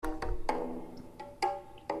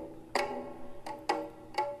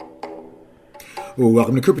Well,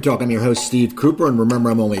 welcome to Cooper Talk. I'm your host, Steve Cooper, and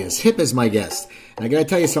remember, I'm only as hip as my guest. And I got to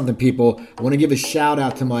tell you something, people. I want to give a shout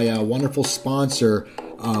out to my wonderful sponsor,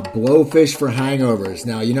 Blowfish for Hangovers.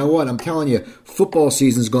 Now, you know what? I'm telling you, football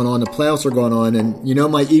season's going on, the playoffs are going on, and you know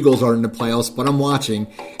my Eagles aren't in the playoffs, but I'm watching.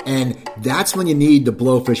 And that's when you need the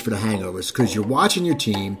Blowfish for the hangovers, because you're watching your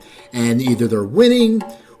team, and either they're winning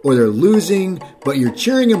or they're losing, but you're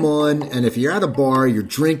cheering them on, and if you're at a bar, you're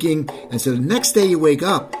drinking, and so the next day you wake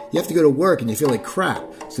up, you have to go to work, and you feel like crap.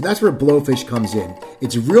 So that's where Blowfish comes in.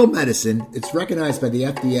 It's real medicine. It's recognized by the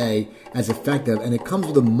FDA as effective, and it comes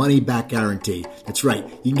with a money-back guarantee. That's right.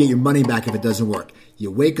 You can get your money back if it doesn't work. You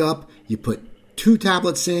wake up, you put 2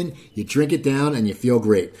 tablets in, you drink it down, and you feel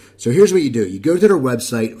great. So here's what you do. You go to their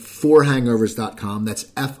website, forhangovers.com.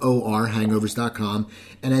 That's F-O-R, hangovers.com.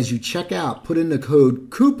 And as you check out, put in the code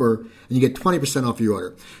Cooper, and you get 20% off your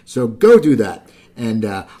order. So go do that. And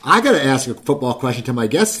I got to ask a football question to my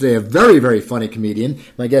guest today, a very, very funny comedian.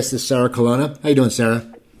 My guest is Sarah Colonna. How you doing, Sarah?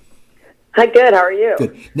 Hi, good. How are you?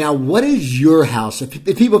 Good. Now, what is your house?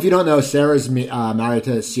 If you don't know, Sarah's married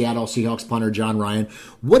to Seattle Seahawks punter John Ryan.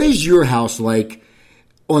 What is your house like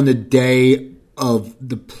on the day of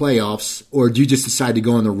the playoffs, or do you just decide to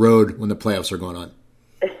go on the road when the playoffs are going on?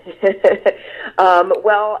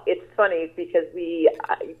 Well, it's funny because I'm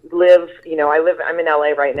in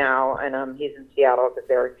LA right now, and he's in Seattle because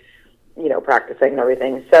they're, practicing and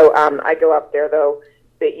everything. So I go up there, though,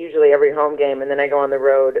 usually every home game, and then I go on the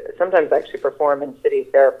road. Sometimes I actually perform in cities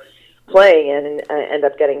they're playing in and end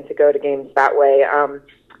up getting to go to games that way.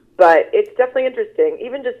 But it's definitely interesting.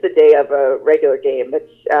 Even just the day of a regular game,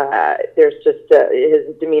 there's just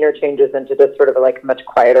his demeanor changes into just sort of a much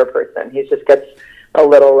quieter person. He just gets a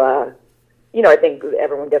little, I think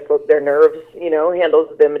everyone gets their nerves,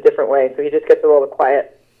 handles them a different way. So he just gets a little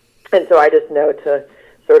quiet. And so I just know to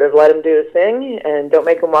sort of let him do his thing and don't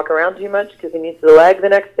make him walk around too much because he needs the leg the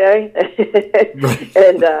next day. Right.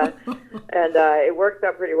 and it works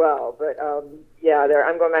out pretty well. But I'm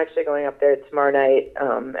actually going up there tomorrow night,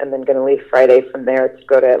 and then going to leave Friday from there to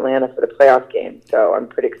go to Atlanta for the playoff game. So I'm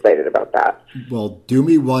pretty excited about that. Well, do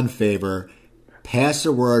me one favor, pass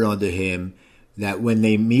a word on to him that when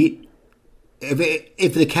they meet,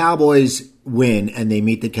 if the Cowboys win and they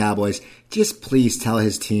meet the Cowboys, just please tell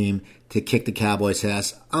his team to kick the Cowboys'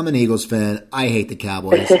 ass. I'm an Eagles fan. I hate the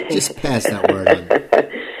Cowboys. Just pass that word on.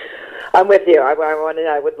 I'm with you. I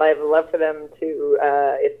would love for them to,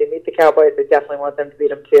 if they meet the Cowboys, I definitely want them to beat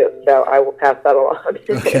them too. So I will pass that along.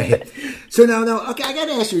 Okay. So now, I got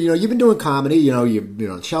to ask you, you've been doing comedy, you've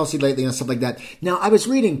been on Chelsea lately and stuff like that. Now, I was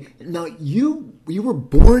reading, you were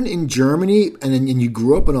born in Germany and you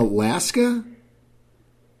grew up in Alaska?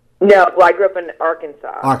 No, well, I grew up in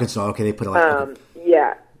Arkansas. Arkansas, okay, they put Alaska.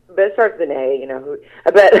 Yeah. But it starts with an A,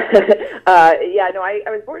 I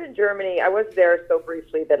was born in Germany. I was there so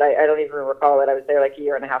briefly that I don't even recall that I was there like a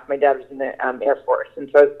year and a half. My dad was in the Air Force, and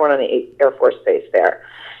so I was born on the Air Force base there.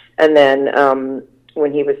 And then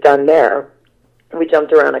when he was done there, we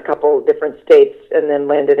jumped around a couple different states and then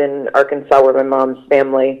landed in Arkansas where my mom's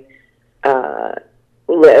family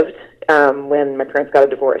lived. When my parents got a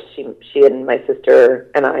divorce, she and my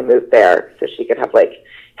sister and I moved there so she could have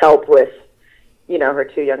help with her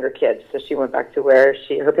 2 younger kids. So she went back to where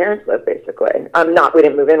her parents lived, basically. We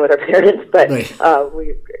didn't move in with our parents, but right.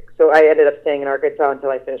 So I ended up staying in Arkansas until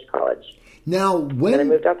I finished college. Now, then I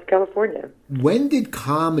moved out to California. When did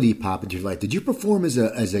comedy pop into your life? Did you perform as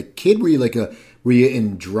a kid? Were you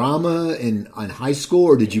in drama in high school,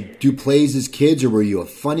 or did you do plays as kids, or were you a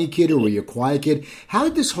funny kid, or were you a quiet kid? How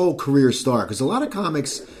did this whole career start? Because a lot of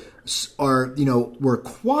comics were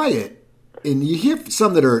quiet. And you hear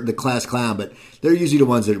some that are the class clown, but they're usually the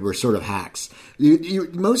ones that were sort of hacks.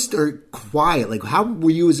 Most are quiet. How were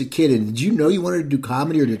you as a kid? And did you know you wanted to do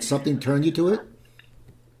comedy, or did something turn you to it?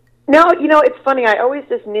 No, it's funny. I always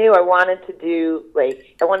just knew I wanted to do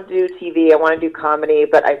TV. I wanted to do comedy,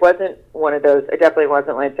 but I wasn't one of those. I definitely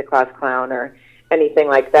wasn't the class clown or anything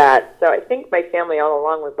like that. So I think my family all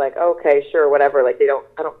along was like, okay, sure, whatever. I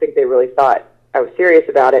don't think they really thought I was serious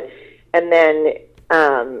about it. And then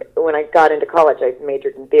when I got into college, I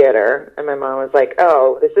majored in theater, and my mom was like,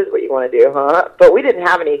 oh, this is what you want to do, huh? But we didn't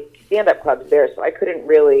have any stand-up clubs there, so I couldn't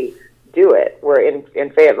really do it. Where in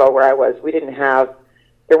Fayetteville, where I was,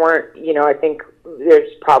 there weren't, I think there's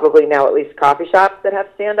probably now at least coffee shops that have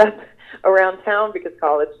stand-up around town because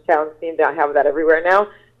college towns seem to have that everywhere now,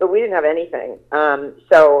 but we didn't have anything.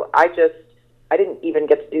 So I didn't even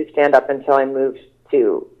get to do stand-up until I moved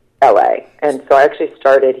to LA. And so I actually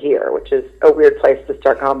started here, which is a weird place to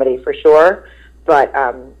start comedy for sure, but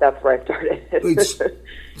that's where I started.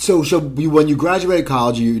 So when you graduated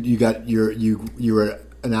college, you were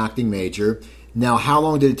an acting major, Now, how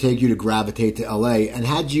long did it take you to gravitate to LA? And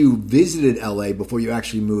had you visited LA before you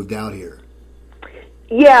actually moved out here?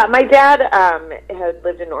 Yeah, my dad had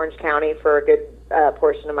lived in Orange County for a good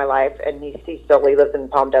portion of my life, and he lives in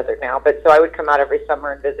Palm Desert now. But so I would come out every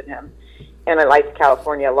summer and visit him. And I liked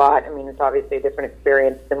California a lot. I mean, it's obviously a different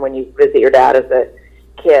experience than when you visit your dad as a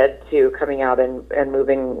kid to coming out and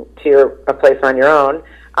moving to a place on your own.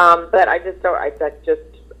 But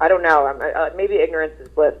I don't know. Maybe ignorance is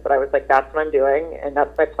bliss, but I was like, that's what I'm doing, and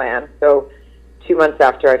that's my plan. So 2 months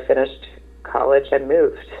after I finished college, I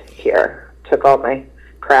moved here. Took all my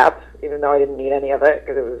crap, even though I didn't need any of it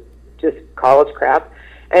because it was just college crap,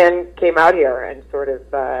 and came out here and sort of,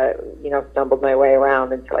 stumbled my way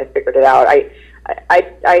around until I figured it out.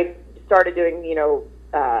 I started doing,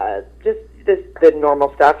 just the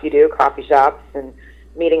normal stuff you do, coffee shops and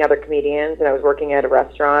meeting other comedians, and I was working at a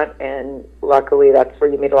restaurant, and luckily that's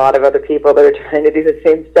where you meet a lot of other people that are trying to do the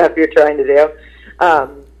same stuff you're trying to do.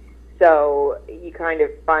 So you kind of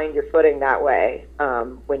find your footing that way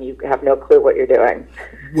when you have no clue what you're doing,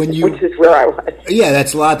 which is where I was. Yeah,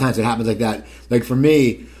 that's a lot of times it happens like that. Like for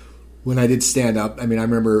me, when I did stand up, I mean, I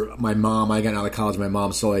remember my mom, I got out of college, my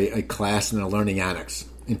mom saw a class in a learning annex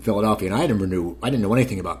in Philadelphia, and I didn't know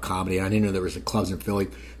anything about comedy. I didn't know there was clubs in Philly,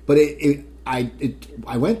 but I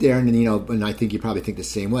went there, and and I think you probably think the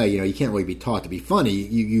same way. You can't really be taught to be funny.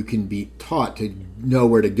 You can be taught to know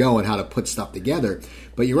where to go and how to put stuff together.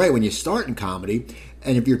 But you're right, when you start in comedy,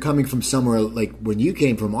 and if you're coming from somewhere like when you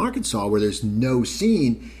came from Arkansas, where there's no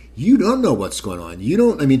scene, you don't know what's going on.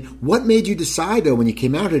 What made you decide though when you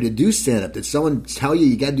came out here to do stand up? Did someone tell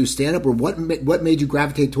you got to do stand up, or what made you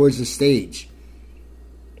gravitate towards the stage?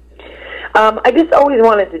 I just always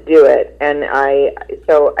wanted to do it, and there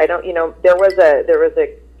was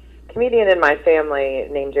a comedian in my family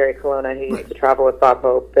named Jerry Colonna who used to travel with Bob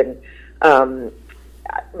Hope, and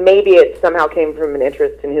maybe it somehow came from an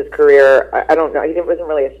interest in his career. I don't know. He wasn't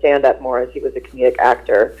really a stand-up more as he was a comedic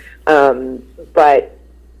actor, but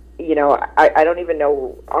I don't even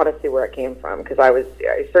know honestly where it came from, because I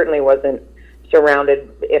certainly wasn't surrounded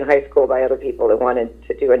in high school by other people that wanted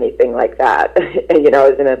to do anything like that. I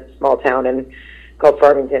was in a small town called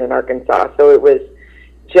Farmington in Arkansas. So it was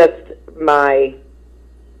just I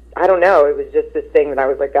don't know, it was just this thing that I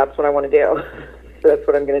was like, that's what I want to do. So that's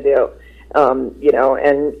what I'm going to do.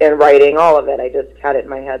 And writing, all of it, I just had it in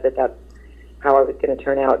my head that that's how I was going to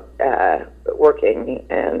turn out working.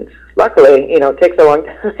 And luckily, it takes a long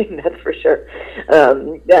time, that's for sure,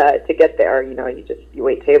 to get there. You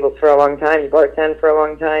wait tables for a long time, you bartend for a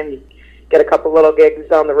long time, you get a couple little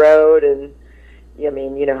gigs on the road, and you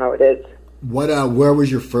know how it is. What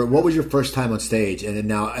was your first time on stage? And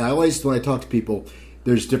now when I talk to people,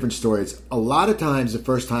 there's different stories. A lot of times the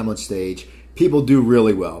first time on stage, people do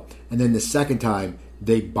really well, and then the second time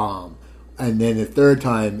they bomb. And then the third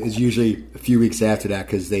time is usually a few weeks after that,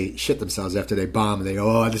 because they shit themselves after they bomb and they go,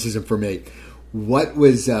 oh, this isn't for me. Where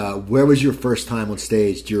was your first time on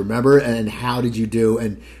stage? Do you remember? And how did you do?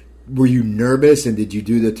 And were you nervous? And did you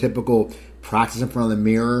do the typical practice in front of the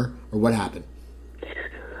mirror, or what happened?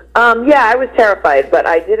 Yeah, I was terrified, but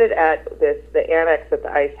I did it at the annex at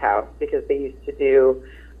the Ice House, because they used to do,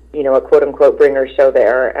 a quote unquote bringer show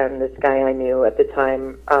there. And this guy I knew at the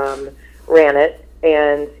time ran it.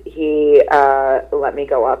 And he let me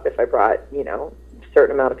go up if I brought, a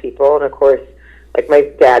certain amount of people. And, of course, like my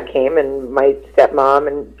dad came, and my stepmom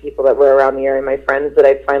and people that were around the area, my friends that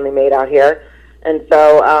I finally made out here. And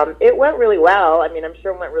so it went really well. I mean, I'm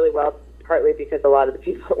sure it went really well, partly because a lot of the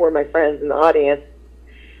people were my friends in the audience,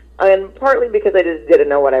 and partly because I just didn't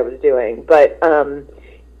know what I was doing. But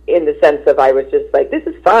in the sense of I was just like, this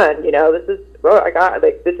is fun, this is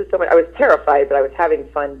so much. I was terrified, but I was having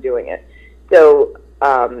fun doing it. So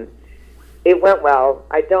it went well.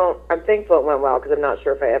 I'm thankful it went well, because I'm not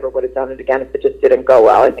sure if I ever would have done it again if it just didn't go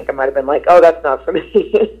well. I think I might have been like, oh, that's not for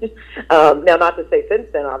me. Now, not to say since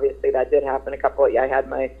then, obviously, that did happen I had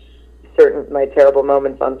my terrible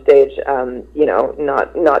moments on stage,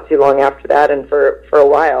 not too long after that, and for a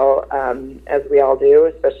while, as we all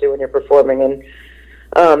do, especially when you're performing in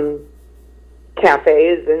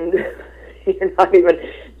cafes, and you're not even...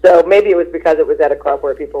 So maybe it was because it was at a club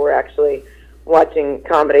where people were actually watching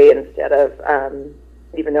comedy instead of,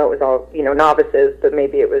 even though it was all, novices, but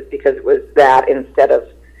maybe it was because it was that instead of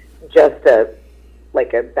just a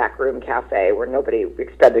backroom cafe where nobody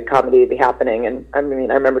expected comedy to be happening. And I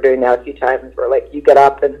remember doing that a few times where you get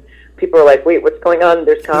up and people are like, wait, what's going on?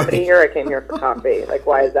 There's comedy here? I came here for coffee.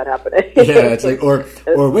 Why is that happening? Yeah, it's like, or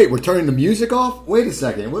wait, we're turning the music off? Wait a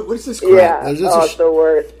second. What is this crap? Yeah, it's the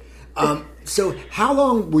worst. So how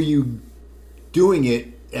long were you doing it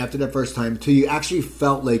after that first time till you actually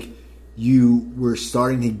felt like you were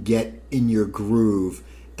starting to get in your groove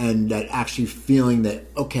and that actually feeling that,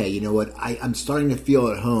 okay, you know what, I'm starting to feel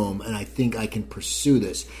at home and I think I can pursue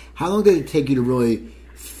this? How long did it take you to really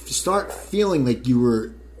start feeling like you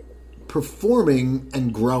were performing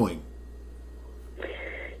and growing?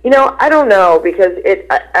 I don't know, because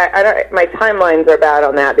I don't, my timelines are bad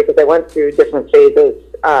on that, because I went through different phases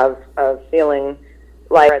of feeling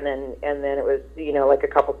like, and then it was, like a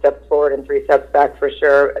couple steps forward and 3 steps back for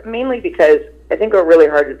sure. Mainly because I think a really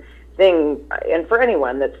hard thing, and for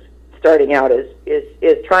anyone that's starting out,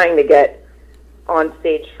 is trying to get on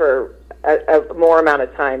stage for a more amount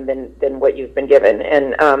of time than what you've been given.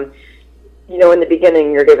 And in the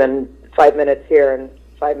beginning, you're given 5 minutes here and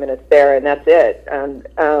 5 minutes there, and that's it.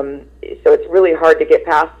 So it's really hard to get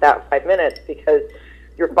past that 5 minutes, because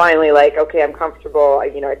you're finally like, okay, I'm comfortable.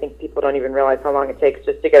 I think people don't even realize how long it takes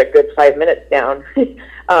just to get a good 5 minutes down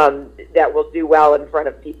that will do well in front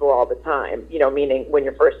of people all the time. Meaning when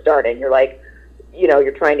you're first starting, you're like,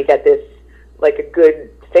 you're trying to get this like a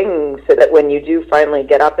good thing, so that when you do finally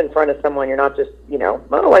get up in front of someone, you're not just,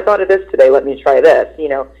 oh, I thought of this today, let me try this.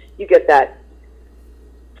 You get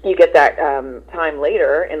that time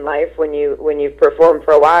later in life when you've performed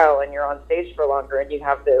for a while and you're on stage for longer, and you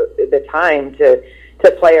have the time to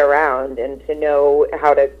play around and to know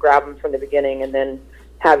how to grab them from the beginning, and then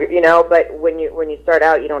have but when you start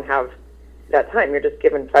out, you don't have that time. You're just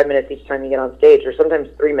given 5 minutes each time you get on stage, or sometimes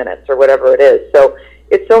 3 minutes, or whatever it is. So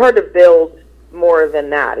it's so hard to build more than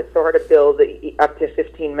that. It's so hard to build up to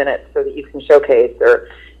 15 minutes so that you can showcase, or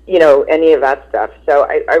any of that stuff. So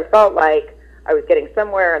I felt like I was getting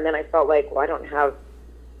somewhere, and then I felt like, well,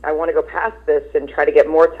 I want to go past this and try to get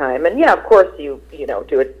more time. And yeah, of course you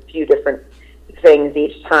do a few different things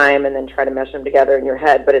each time and then try to mesh them together in your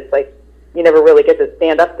head, but it's like you never really get to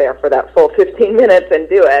stand up there for that full 15 minutes and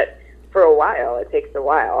do it for a while. It takes a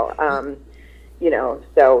while.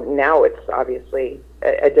 So now it's obviously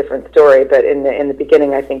a different story, but in the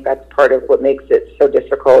beginning, I think that's part of what makes it so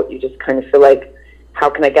difficult. You just kind of feel like, how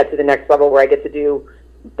can I get to the next level where I get to do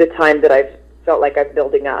the time that I've felt like I'm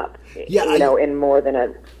building up, in more than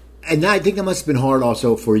a... And I think that must have been hard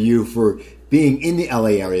also for you, for being in the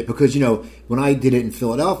LA area, because, when I did it in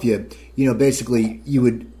Philadelphia, basically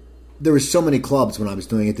there were so many clubs when I was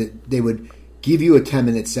doing it that they would give you a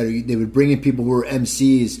 10-minute set, or they would bring in people who were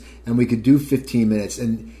MCs, and we could do 15 minutes,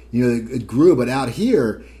 and, it grew. But out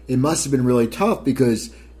here, it must have been really tough,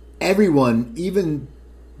 because everyone, even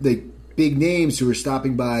the big names who are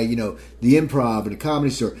stopping by, the Improv and the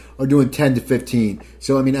Comedy Store, are doing 10 to 15.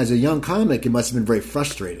 So, as a young comic, it must have been very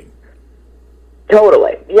frustrating.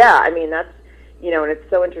 Totally. Yeah, that's, and it's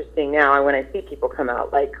so interesting now when I see people come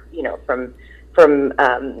out, like, from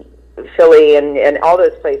Philly and all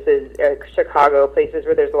those places, Chicago, places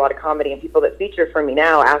where there's a lot of comedy, and people that feature for me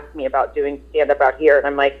now ask me about doing stand-up out here, and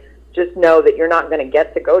I'm like, just know that you're not going to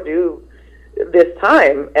get to go do this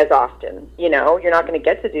time as often. You're not going to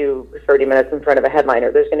get to do 30 minutes in front of a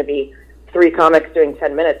headliner. There's going to be 3 comics doing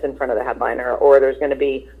 10 minutes in front of the headliner, or there's going to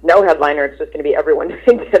be no headliner. It's just going to be everyone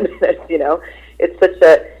doing 10 minutes.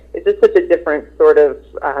 It's just such a different sort of,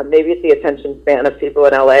 maybe it's the attention span of people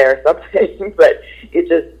in LA or something, but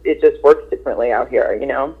it just works differently out here.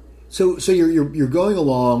 So you're going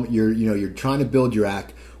along. You're trying to build your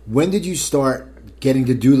act. When did you start getting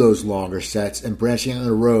to do those longer sets and branching out on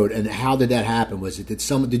the road? And how did that happen?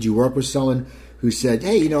 Did you work with someone who said,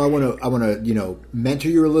 "Hey, I want to mentor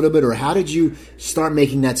you a little bit," or how did you start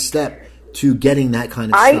making that step to getting that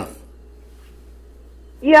kind of stuff?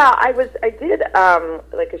 Yeah, I did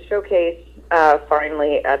like a showcase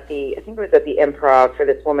finally I think it was at the Improv, for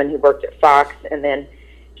this woman who worked at Fox, and then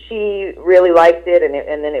she really liked it, and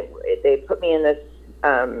then they put me in this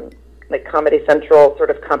like Comedy Central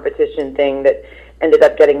sort of competition thing that ended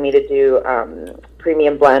up getting me to do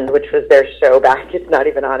Premium Blend, which was their show back. It's not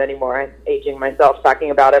even on anymore. I'm aging myself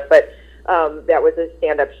talking about it, but that was a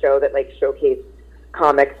stand-up show that like showcased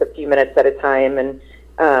comics a few minutes at a time, and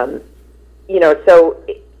so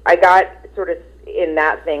I got sort of in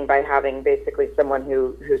that thing by having basically someone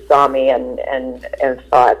who saw me and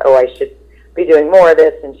thought, oh, I should be doing more of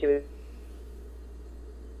this, and she was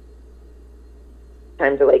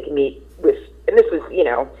time to like meet with, and this was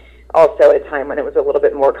also a time when it was a little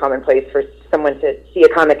bit more commonplace for someone to see a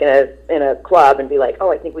comic in a club and be like,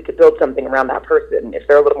 oh, I think we could build something around that person if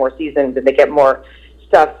they're a little more seasoned and they get more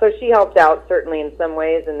stuff. So she helped out certainly in some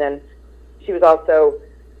ways, and then she was also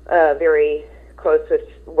very close with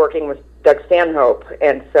working with Doug Stanhope,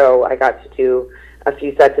 and so I got to do a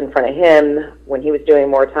few sets in front of him when he was doing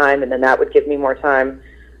more time, and then that would give me more time.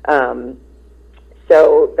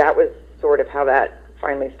 So that was sort of how that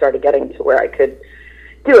finally started getting to where I could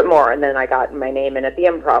do it more. And then I got my name in at the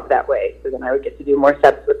Improv that way. So then I would get to do more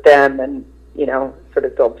sets with them and, sort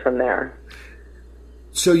of build from there.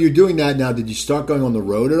 So you're doing that now. Did you start going on the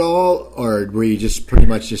road at all, or were you just pretty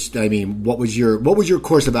much just? I mean, what was your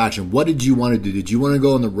course of action? What did you want to do? Did you want to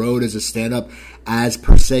go on the road as a stand-up, as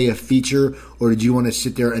per se a feature, or did you want to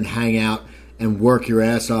sit there and hang out and work your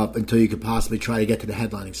ass off until you could possibly try to get to the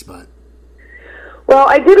headlining spot? Well,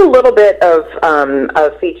 I did a little bit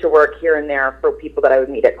of feature work here and there for people that I would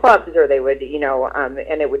meet at clubs, or they would,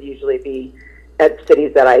 and it would usually be at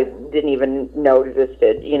cities that I didn't even know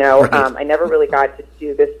existed. Right. I never really got to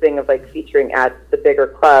do this thing of like featuring at the bigger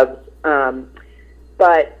clubs,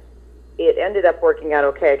 but it ended up working out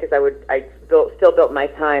okay because I still built my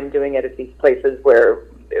time doing it at these places where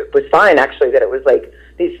it was fine actually that it was like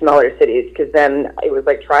these smaller cities, because then it was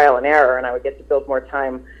like trial and error, and I would get to build more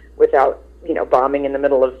time without bombing in the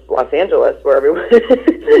middle of Los Angeles where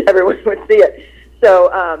everyone would see it. So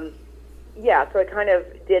so I kind of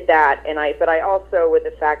did that, but I also, with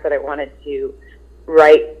the fact that I wanted to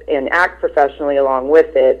write and act professionally along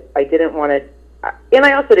with it, I didn't want to, and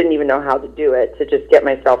I also didn't even know how to do it, to just get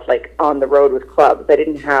myself like on the road with clubs. I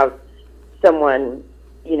didn't have someone,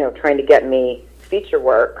 trying to get me feature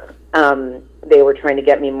work. They were trying to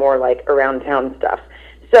get me more like around town stuff.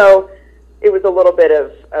 So it was a little bit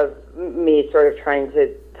of me sort of trying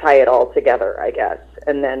to tie it all together, I guess.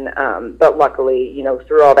 And then, but luckily,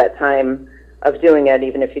 through all that time of doing it,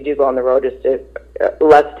 even if you do go on the road just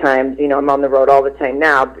less times, I'm on the road all the time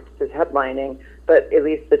now, just headlining, but at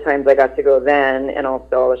least the times I got to go then, and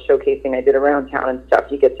also all the showcasing I did around town and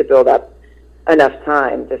stuff, you get to build up enough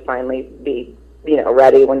time to finally be,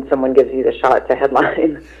 ready when someone gives you the shot to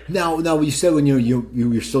headline. Now, you said when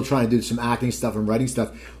you're still trying to do some acting stuff and writing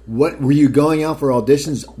stuff, what were you going out for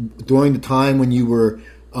auditions during the time when you were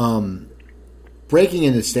breaking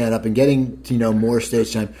into stand-up and getting to more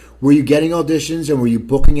stage time? Were you getting auditions, and were you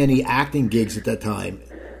booking any acting gigs at that time?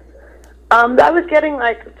 I was getting,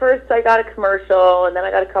 first I got a commercial, and then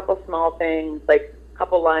I got a couple small things, like a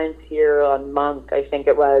couple lines here on Monk, I think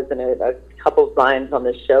it was, and a couple lines on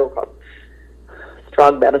this show called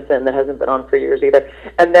Strong Medicine that hasn't been on for years either.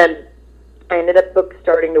 And then I ended up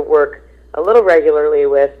starting to work a little regularly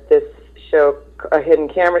with this show, a hidden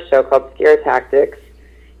camera show called Scare Tactics,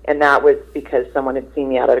 and that was because someone had seen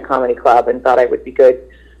me out at a comedy club and thought I would be good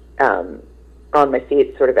on my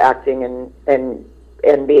feet, sort of acting and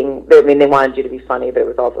being. I mean, they wanted you to be funny, but it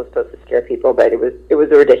was also supposed to scare people. But it was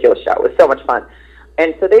a ridiculous show. It was so much fun,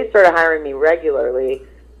 and so they started hiring me regularly.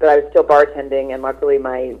 But I was still bartending, and luckily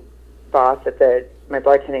my boss at my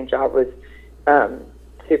bartending job was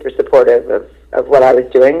super supportive of what I was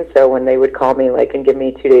doing. So when they would call me and give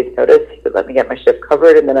me 2 days notice, he would let me get my shift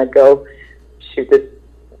covered, and then I'd go shoot this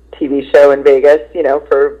TV show in Vegas,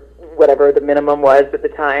 for whatever the minimum was at the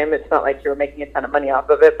time. It's not like you were making a ton of money off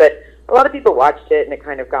of it, but a lot of people watched it, and it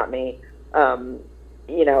kind of got me,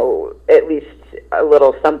 at least a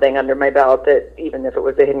little something under my belt, that even if it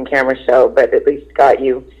was a hidden camera show, but at least got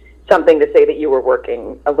you something to say that you were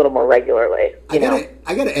working a little more regularly. I got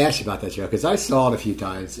to ask you about that show, because I saw it a few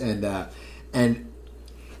times, and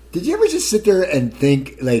did you ever just sit there and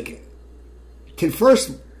think, can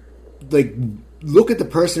first, look at the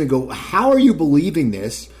person and go, how are you believing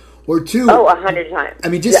this? Or two, 100 times. I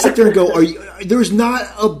mean, just sit there and go, there's no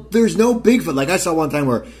Bigfoot. Like I saw one time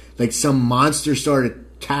where some monster started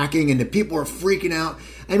attacking and the people were freaking out.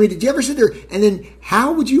 I mean, did you ever sit there and then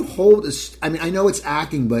how would you hold I mean, I know it's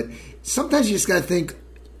acting, but sometimes you just got to think,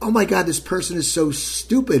 oh my God, this person is so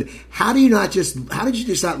stupid. How did you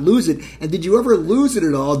just not lose it? And did you ever lose it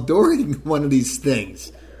at all during one of these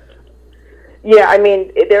things? Yeah, I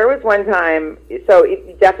mean, there was one time,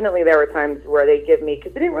 definitely there were times where they give me,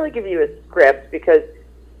 because they didn't really give you a script, because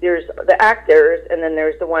there's the actors, and then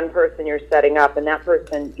there's the one person you're setting up, and that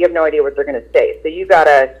person, you have no idea what they're going to say. So you got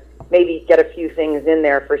to maybe get a few things in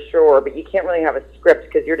there for sure, but you can't really have a script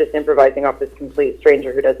because you're just improvising off this complete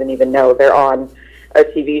stranger who doesn't even know they're on a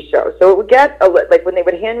TV show. So it would get, when they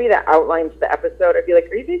would hand me the outlines of the episode, I'd be like,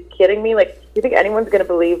 are you guys kidding me? You think anyone's going to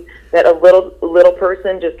believe that a little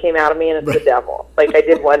person just came out of me and it's the devil? I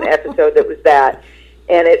did one episode that was that,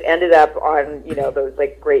 and it ended up on, those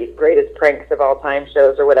greatest pranks of all time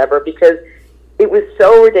shows or whatever, because it was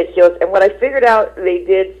so ridiculous. And what I figured out they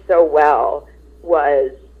did so well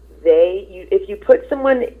was if you put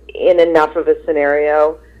someone in enough of a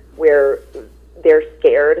scenario where they're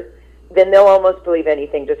scared, then they'll almost believe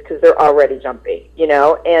anything just because they're already jumpy,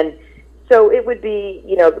 And so it would be,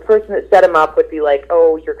 the person that set him up would be like,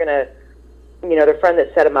 oh, you're going to, the friend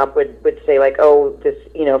that set him up would say oh, this,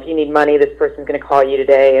 if you need money, this person's going to call you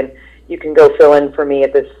today and you can go fill in for me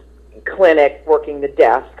at this clinic working the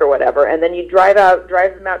desk or whatever, and then you drive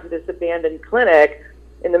them out to this abandoned clinic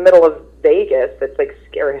in the middle of Vegas that's like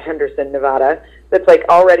scary, Henderson, Nevada, that's like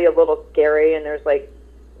already a little scary, and there's like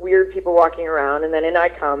weird people walking around, and then in I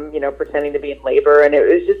come, pretending to be in labor, and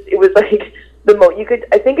it was like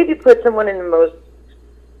I think if you put someone in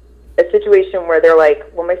a situation where they're like,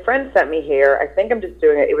 well, my friend sent me here, I think I'm just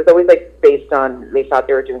doing it. It was always like based on, they thought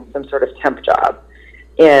they were doing some sort of temp job.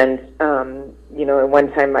 And,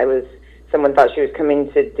 one time someone thought she was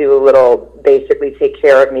coming to do a little, basically take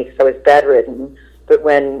care of me because I was bedridden. But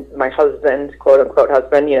when my husband, quote unquote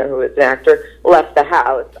husband, who was an actor, left the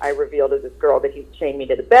house, I revealed as this girl that he chained me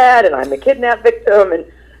to the bed and I'm a kidnap victim. And,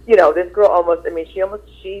 this girl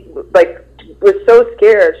she was so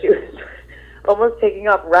scared. She was almost taking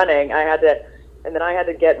off running. I had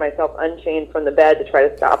to get myself unchained from the bed to try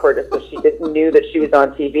to stop her, just so she knew that she was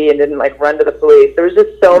on TV and didn't run to the police. There was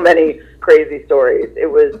just so many crazy stories. It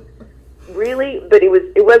was really, but it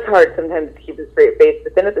was hard sometimes to keep a straight face.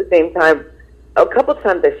 But then at the same time, a couple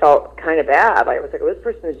times I felt kind of bad. I was like, oh, this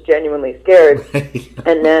person is genuinely scared.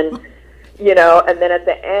 And then, and then at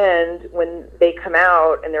the end, when they come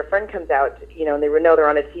out and their friend comes out, and they know they're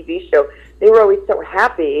on a TV show, they were always so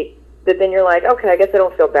happy that then you're like, okay, I guess I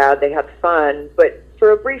don't feel bad. They had fun. But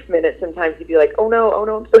for a brief minute, sometimes you'd be like, oh no,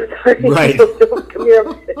 I'm so sorry. Right. Come here.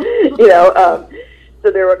 So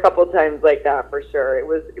there were a couple times like that for sure. It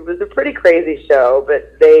was a pretty crazy show,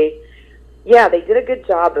 but they did a good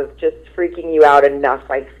job of just freaking you out enough,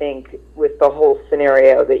 I think, with the whole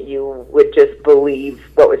scenario that you would just believe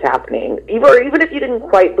what was happening. Even if you didn't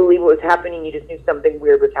quite believe what was happening, you just knew something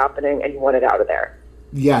weird was happening and you wanted out of there.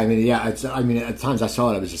 Yeah, at times I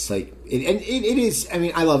saw it, I was just like, it is,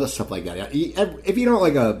 I love stuff like that. If you don't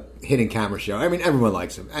like a hidden camera show, everyone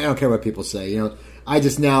likes them. I don't care what people say, I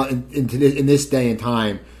just now, in this day and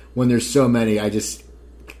time, when there's so many, I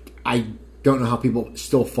don't know how people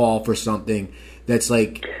still fall for something that's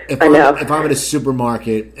like, if I'm at a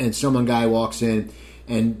supermarket and some guy walks in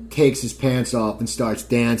and takes his pants off and starts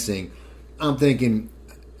dancing, I'm thinking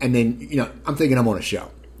I'm on a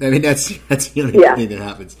show. That's the only thing that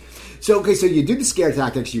happens. So you do the scare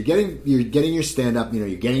tactics. You're getting your stand up. You're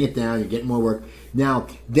getting it down. You're getting more work. Now,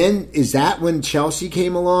 then, is that when Chelsea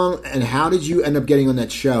came along? And how did you end up getting on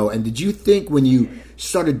that show? And did you think when you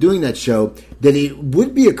started doing that show that it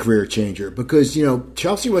would be a career changer? Because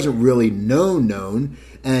Chelsea wasn't really known,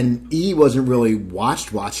 and E wasn't really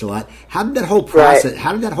watched a lot. How did that whole process? Right.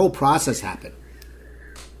 How did that whole process happen?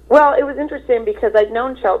 Well, it was interesting because I'd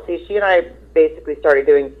known Chelsea. She and I basically started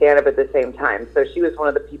doing stand-up at the same time. So she was one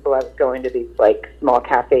of the people I was going to these small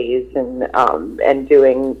cafes and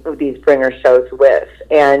doing these bringer shows with.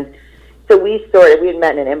 And so we had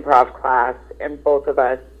met in an improv class, and both of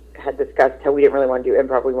us had discussed how we didn't really want to do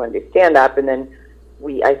improv, we wanted to do stand-up. And then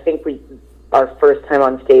our first time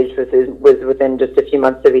on stage was within just a few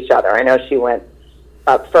months of each other. I know she went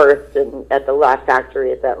up first and at the Laugh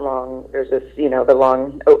Factory at there's this, the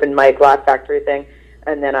long open mic Laugh Factory thing.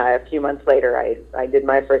 And then a few months later, I did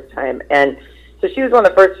my first time. And so she was one of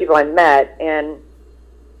the first people I met. And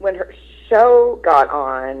when her show got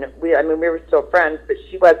on, we were still friends, but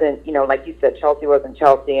she wasn't, like you said, Chelsea wasn't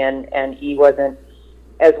Chelsea, and E wasn't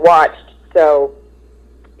as watched. So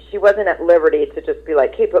she wasn't at liberty to just be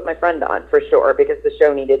like, hey, put my friend on, for sure, because the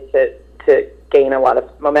show needed to gain a lot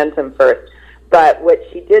of momentum first. But what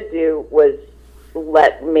she did do was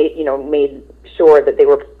made sure that they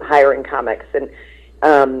were hiring comics and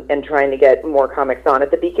trying to get more comics on.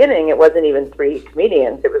 At the beginning, it wasn't even 3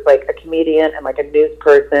 comedians. It was like a comedian and like a news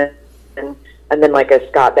person and then like a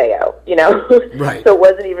Scott Baio, Right. So it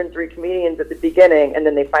wasn't even 3 comedians at the beginning, and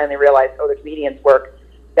then they finally realized, the comedians work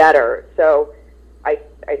better. So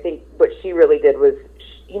I think what she really did was,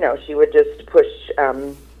 she would just push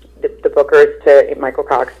the bookers, to Michael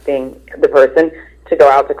Cox being the person, to go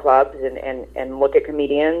out to clubs and look at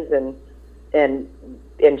comedians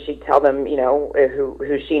and she'd tell them,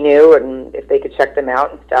 who she knew and if they could check them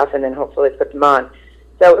out and stuff, and then hopefully put them on.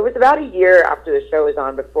 So it was about a year after the show was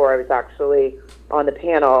on before I was actually on the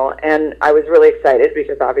panel, and I was really excited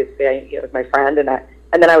because obviously it was my friend, and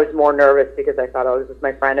then I was more nervous because I thought, this is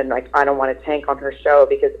my friend, and I don't want to tank on her show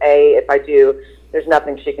because A, if I do, there's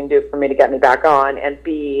nothing she can do for me to get me back on, and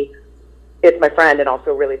B, it's my friend, and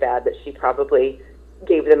also really bad that she probably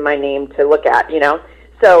gave them my name to look at,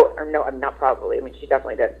 So, or no, I'm not probably. She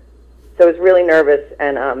definitely did. So I was really nervous,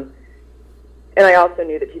 and I also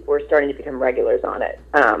knew that people were starting to become regulars on it,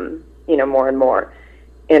 more and more.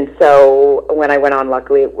 And so when I went on,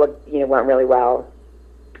 luckily, it went really well.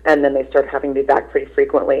 And then they started having me back pretty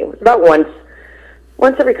frequently. It was about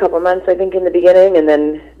once every couple of months, I think, in the beginning, and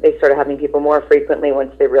then they started having people more frequently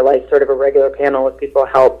once they realized sort of a regular panel with people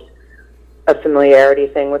helped a familiarity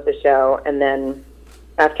thing with the show. And then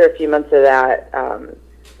after a few months of that,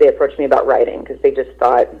 they approached me about writing because they just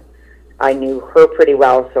thought I knew her pretty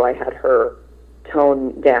well, so I had her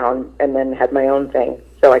tone down and then had my own thing.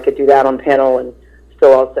 So I could do that on panel and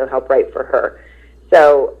still also help write for her.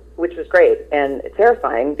 So, which was great and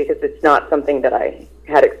terrifying because it's not something that I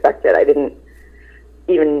had expected. I didn't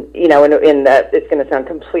even, in that, it's going to sound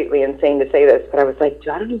completely insane to say this, but I was like,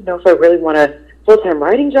 I don't even know if I really want a full-time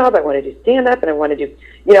writing job. I want to do stand-up, and I want to do,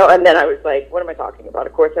 and then I was like, what am I talking about?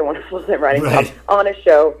 Of course I want a full-time writing job on a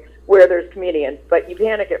show where there's comedians, but you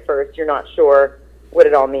panic at first. You're not sure what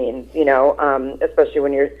it all means, especially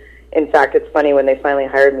when in fact, it's funny, when they finally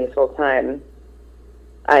hired me full-time,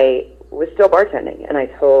 I was still bartending, and I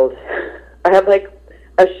had like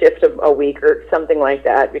a shift of a week or something like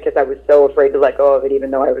that because I was so afraid to let go of it,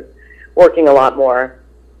 even though I was working a lot more.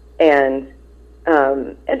 And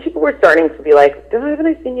people were starting to be like, haven't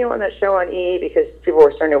I seen you on that show on E? Because people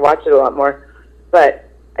were starting to watch it a lot more. But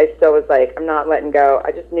I still was like, I'm not letting go.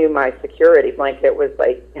 I just knew my security blanket was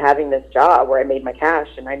like having this job where I made my cash,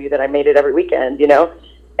 and I knew that I made it every weekend,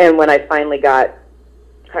 And when I finally got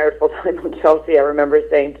hired full-time on Chelsea, I remember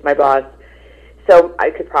saying to my boss, so I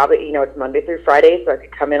could probably, it's Monday through Friday, so I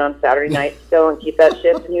could come in on Saturday night still and keep that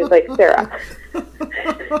shift. And he was like, Sarah,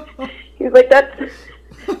 he was like,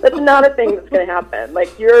 that's not a thing that's going to happen.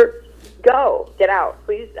 Like, get out,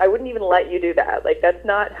 please. I wouldn't even let you do that. Like, that's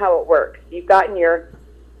not how it works. You've gotten your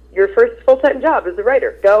first full-time job as a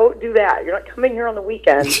writer. Go do that. You're not coming here on the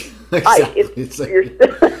weekend. Exactly.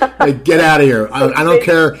 Like, get out of here. I don't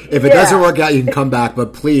care if it doesn't work out. You can come back,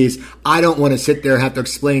 but please, I don't want to sit there and have to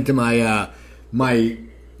explain to my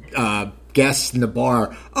guests in the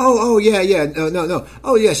bar. No.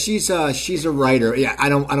 Oh yeah, she's a writer. Yeah, I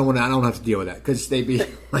don't have to deal with that because they'd be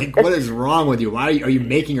like, what is wrong with you? Why are you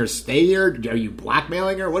making her stay here? Are you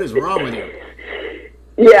blackmailing her? What is wrong with you?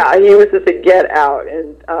 Yeah, he was just a get out,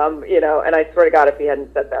 and and I swear to God, if he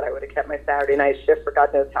hadn't said that, I would have kept my Saturday night shift for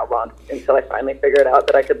God knows how long until I finally figured out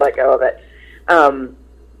that I could let go of it.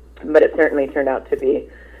 But it certainly turned out to be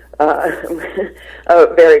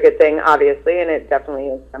a very good thing, obviously, and it definitely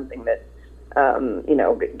is something that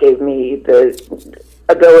gave me the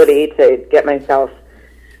ability to get myself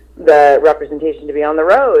the representation to be on the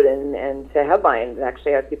road and to headline and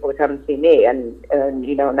actually have people to come and see me. And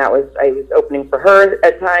that was, I was opening for her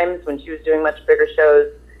at times when she was doing much bigger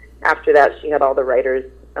shows. After that, she had all the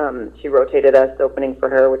writers. She rotated us opening for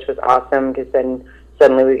her, which was awesome because then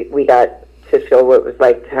suddenly we got to feel what it was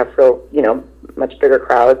like to have real, much bigger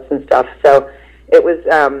crowds and stuff. So it was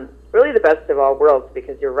really the best of all worlds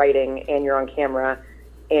because you're writing and you're on camera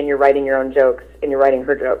and you're writing your own jokes and you're writing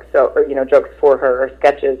her jokes, or jokes for her or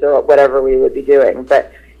sketches or whatever we would be doing.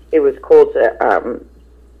 But it was cool to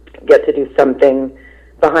get to do something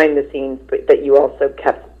behind the scenes, but that you also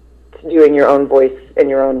kept doing your own voice and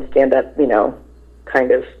your own stand-up,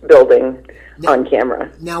 kind of building on camera.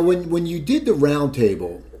 Now, when you did the round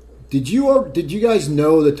table, did you guys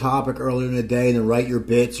know the topic earlier in the day and then write your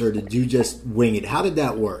bits, or did you just wing it? How did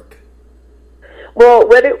that work? Well,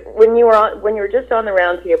 when you were just on the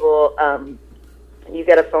round table, you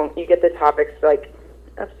get the topics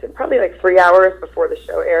probably 3 hours before the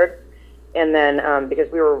show aired, and then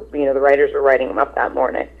because we were, the writers were writing them up that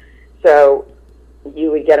morning, so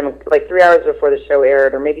you would get them 3 hours before the show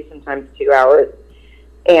aired, or maybe sometimes 2 hours,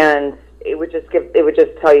 and it would just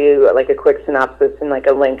tell you a quick synopsis and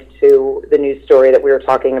a link to the news story that we were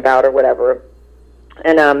talking about or whatever,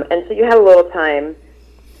 and so you had a little time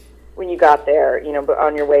when you got there,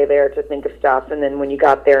 on your way there to think of stuff, and then when you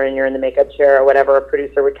got there and you're in the makeup chair or whatever, a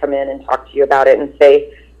producer would come in and talk to you about it and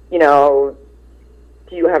say, do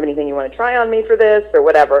you have anything you want to try on me for this or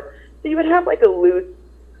whatever. So you would have a loose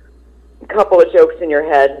couple of jokes in your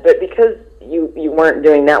head, but because you weren't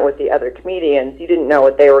doing that with the other comedians, you didn't know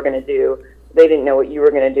what they were going to do. They didn't know what you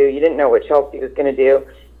were going to do. You didn't know what Chelsea was going to do.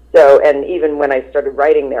 So, and even when I started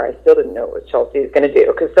writing there, I still didn't know what Chelsea was going to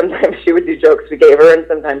do, because sometimes she would do jokes we gave her, and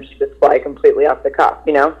sometimes she'd just fly completely off the cuff,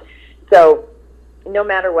 So, no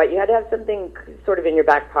matter what, you had to have something sort of in your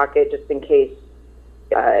back pocket just in case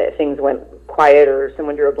things went quiet or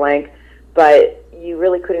someone drew a blank, but you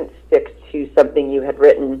really couldn't stick to something you had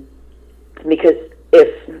written, because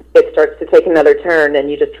if it starts to take another turn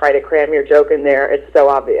and you just try to cram your joke in there, it's so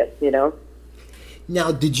obvious,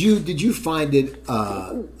 Now, did you find it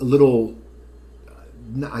a little?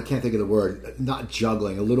 I can't think of the word. Not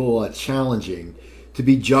juggling. A little challenging to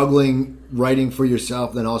be juggling writing for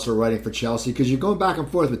yourself, then also writing for Chelsea? Because you're going back and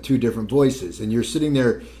forth with two different voices, and you're sitting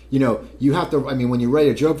there. You have to. I mean, when you write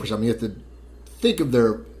a joke for something, you have to think of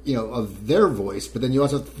their voice, but then you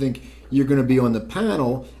also have to think you're going to be on the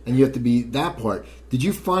panel, and you have to be that part. Did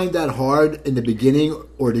you find that hard in the beginning,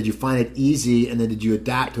 or did you find it easy, and then did you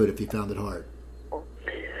adapt to it if you found it hard?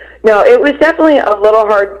 No, it was definitely a little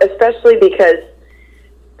hard, especially because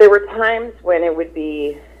there were times when it would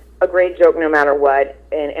be a great joke no matter what,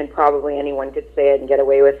 and probably anyone could say it and get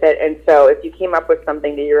away with it. And so if you came up with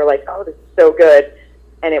something that you were like, oh, this is so good,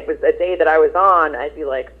 and it was a day that I was on, I'd be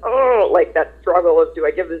like, oh, like that struggle of, do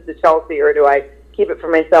I give this to Chelsea or do I keep it for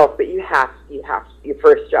myself? But you have your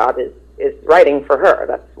first job is writing for her.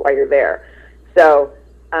 That's why you're there. So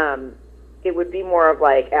it would be more of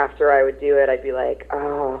like, after I would do it, I'd be like,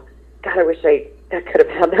 oh, God, I wish I could have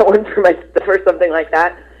had that one for something like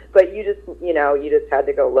that. But you just had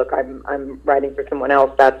to go, look, I'm writing for someone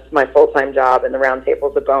else. That's my full-time job, and the round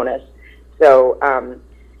table's a bonus. So,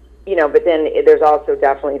 but then there's also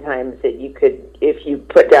definitely times that you could, if you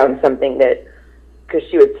put down something that, because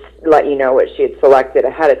she would let you know what she had selected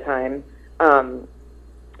ahead of time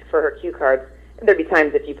for her cue cards. There'd be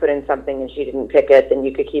times if you put in something and she didn't pick it, then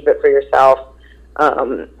you could keep it for yourself,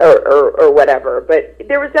 or whatever. But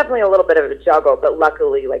there was definitely a little bit of a juggle, but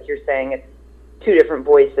luckily, like you're saying, it's two different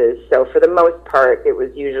voices. So for the most part, it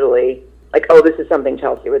was usually like, oh, this is something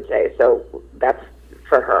Chelsea would say, so that's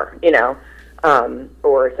for her,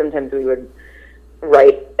 or sometimes we would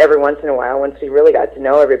write every once in a while, once we really got to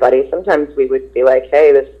know everybody. Sometimes we would be like,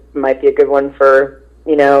 hey, this might be a good one for,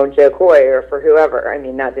 Joe Coy or for whoever. I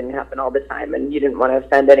mean, that didn't happen all the time, and you didn't want to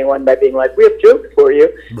offend anyone by being like, we have jokes for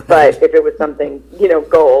you. Right. But if it was something,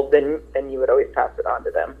 gold, then you would always pass it on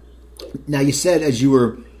to them. Now, you said as you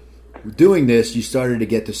were doing this, you started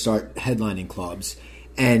to start headlining clubs.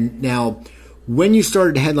 And now, when you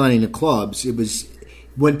started headlining the clubs, it was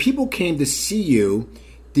when people came to see you,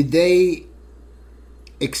 did they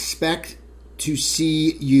expect to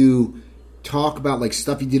see you talk about like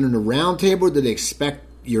stuff you did on the round table? Did they expect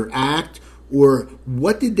your act? Or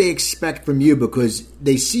what did they expect from you? Because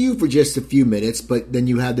they see you for just a few minutes, but then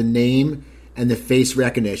you have the name and the face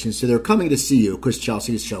recognition. So they're coming to see you because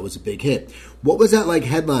Chelsea's show was a big hit. What was that like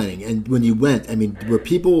headlining? And when you went, I mean, were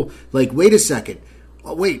people like, wait a second,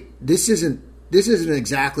 oh, wait, this isn't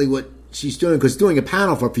exactly what she's doing? Because doing a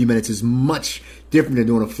panel for a few minutes is much different than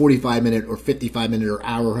doing a 45-minute or 55-minute or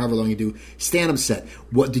hour, however long you do stand-up set.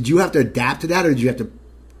 What did you have to adapt to that, or did you have to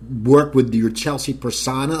work with your Chelsea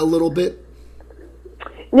persona a little bit?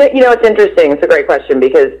 It's interesting. It's a great question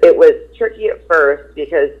because it was tricky at first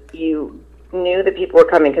because you knew that people were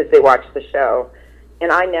coming because they watched the show.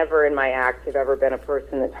 And I never in my act have ever been a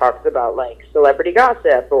person that talks about like celebrity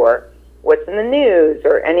gossip or what's in the news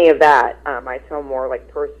or any of that. I tell more like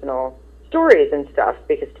personal stories and stuff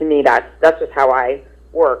because to me that's just how I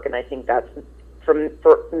work, and I think that's for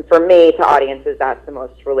me to audiences that's the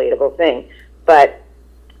most relatable thing. But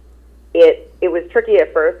it was tricky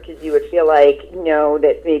at first because you would feel like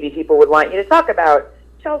that maybe people would want you to talk about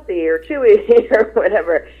Chelsea or Chewy or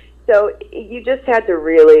whatever. So you just had to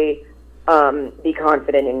really be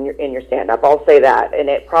confident in your stand-up. I'll say that, and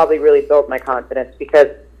it probably really built my confidence because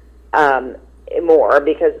when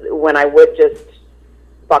I would just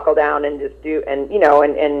buckle down and just do, and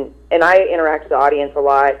I interact with the audience a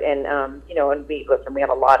lot, and and we had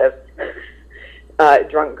a lot of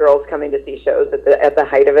drunk girls coming to see shows at the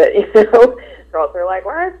height of it. Girls are like,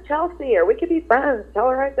 "Where's Chelsea?" Or "We could be friends. Tell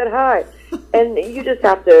her I said hi." And you just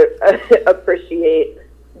have to appreciate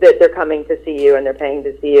that they're coming to see you and they're paying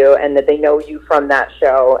to see you, and that they know you from that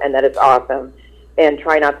show, and that it's awesome. And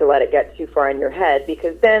try not to let it get too far in your head,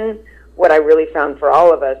 because then what I really found for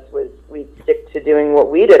all of us was we'd stick to doing what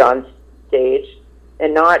we did on stage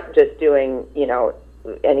and not just doing,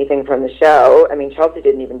 anything from the show. I mean, Chelsea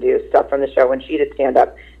didn't even do stuff from the show when she did stand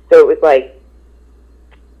up. So it was like,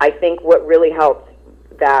 I think what really helped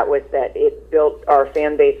that was that it built our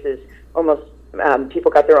fan bases almost,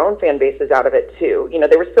 people got their own fan bases out of it too.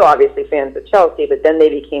 They were still obviously fans of Chelsea, but then they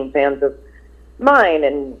became fans of mine,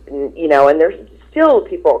 and there's still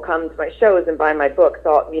people come to my shows and buy my books,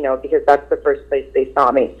 because that's the first place they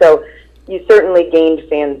saw me. So you certainly gained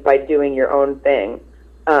fans by doing your own thing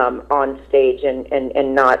on stage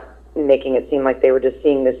and not making it seem like they were just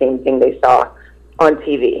seeing the same thing they saw on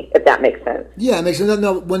TV, if that makes sense. Yeah, it makes sense.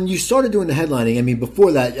 Now, when you started doing the headlining, I mean,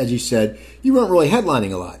 before that, as you said, you weren't really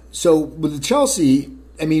headlining a lot. So with the Chelsea,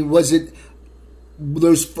 I mean, was it some of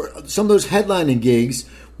those headlining gigs,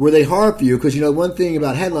 were they hard for you? Because, one thing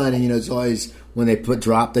about headlining, is always when they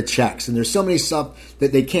drop the checks. And there's so many stuff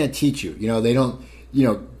that they can't teach you. They don't,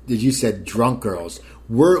 as you said, drunk girls.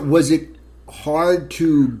 Was it hard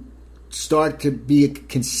to start to be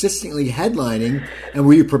consistently headlining, and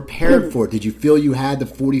were you prepared for it? Did you feel you had the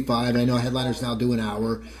 45? I know headliners now do an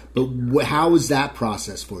hour, but how was that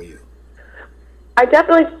process for you? I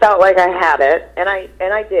definitely felt like I had it, and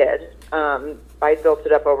I did. I built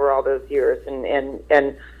it up over all those years,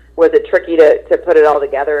 and was it tricky to put it all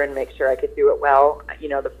together and make sure I could do it well?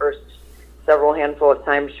 The first several handful of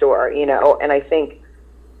times, sure, and I think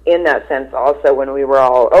in that sense also when we were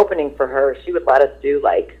all opening for her, she would let us do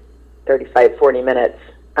like 35, 40 minutes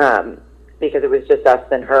because it was just us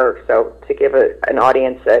and her. So to give an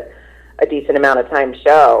audience a decent amount of time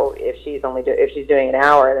show, if she's doing an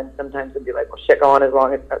hour, then sometimes it'd be like, well, shit, go on as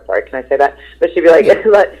long as, sorry, can I say that? But she'd be like,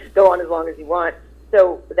 go on as long as you want.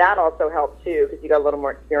 So that also helped too, because you got a little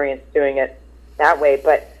more experience doing it that way.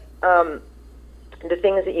 But the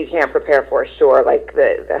things that you can't prepare for, sure, like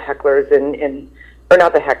the hecklers or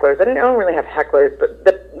not the hecklers. I don't really have hecklers,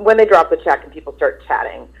 but when they drop the check and people start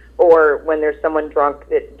chatting, or when there's someone drunk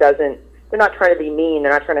that they're not trying to be mean,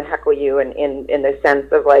 they're not trying to heckle you in the sense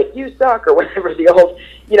of like, you suck or whatever the old,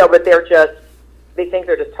 but they think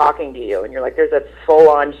they're just talking to you, and you're like, there's a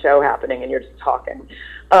full-on show happening and you're just talking.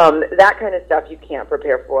 That kind of stuff you can't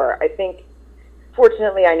prepare for. I think,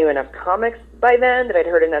 fortunately, I knew enough comics by then that I'd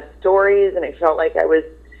heard enough stories, and I felt like I was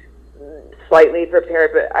slightly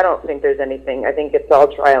prepared, but I don't think there's anything. I think it's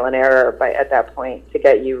all trial and error at that point to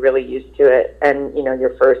get you really used to it. And,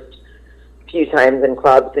 your first few times in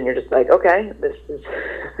clubs, and you're just like, okay, this is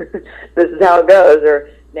this is how it goes. Or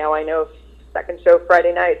now I know second show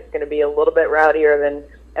Friday night is going to be a little bit rowdier than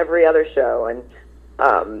every other show. And,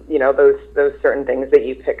 those certain things that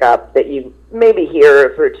you pick up that you maybe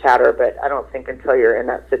hear through chatter, but I don't think until you're in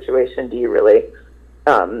that situation do you really,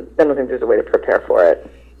 I don't think there's a way to prepare for it.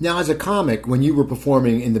 Now, as a comic, when you were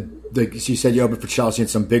performing in you said you opened for Chelsea in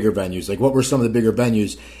some bigger venues. Like, what were some of the bigger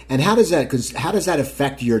venues, and how does that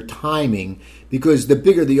affect your timing? Because the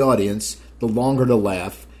bigger the audience, the longer the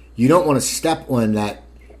laugh. You don't want to step on that.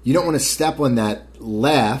 You don't want to step on that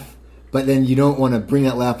laugh, but then you don't want to bring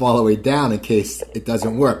that laugh all the way down in case it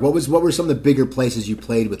doesn't work. What were some of the bigger places you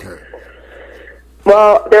played with her?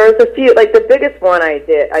 Well, there was a few. Like the biggest one I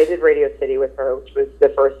did Radio City with her, which was the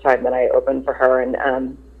first time that I opened for her, and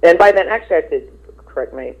by then, actually, I have to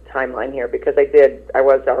correct my timeline here because I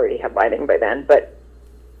was already headlining by then. But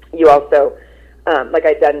you also,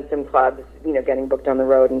 I'd done some clubs, getting booked on the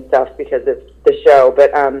road and stuff because of the show.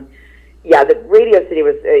 But the Radio City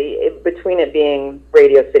was between it being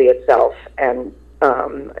Radio City itself and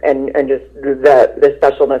just the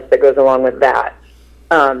specialness that goes along with that.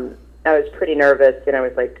 I was pretty nervous, and I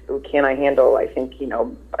was like, can I handle? I think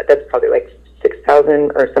that's probably like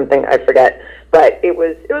 6,000 or something. I forget. But it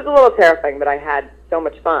was a little terrifying, but I had so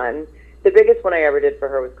much fun. The biggest one I ever did for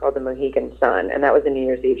her was called the Mohegan Sun, and that was a New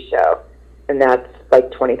Year's Eve show, and that's like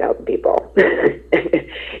 20,000 people.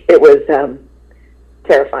 It was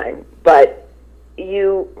terrifying, but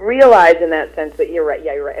you realize in that sense that you're right.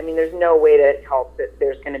 Yeah, you're right. I mean, there's no way to help that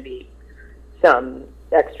there's going to be some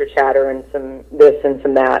extra chatter and some this and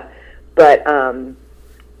some that, but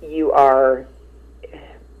you are.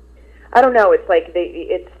 I don't know. It's like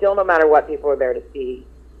it's still no matter what, people are there to see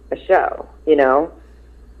a show,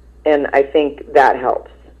 and I think that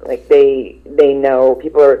helps. Like they know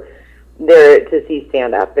people are there to see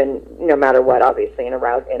stand up, and no matter what, obviously in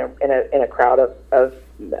a crowd of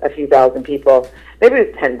a few thousand people, maybe it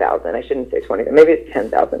was 10,000. I shouldn't say 20. Maybe it's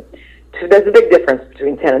 10,000. There's a big difference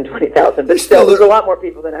between 10 and 20,000, but still, there's a lot more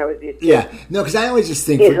people than I was used to. Yeah, no, because I always just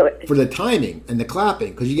think for the timing and the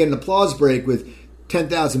clapping, because you get an applause break with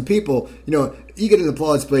 10,000 people, you get an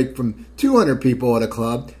applause break from 200 people at a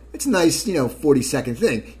club. It's a nice, 40-second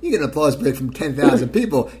thing. You get an applause break from 10,000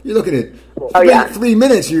 people. You're looking at 3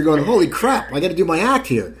 minutes, and you're going, holy crap! I got to do my act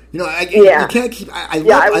here. You can't keep. I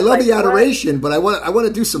love the adoration, but I want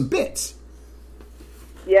to do some bits.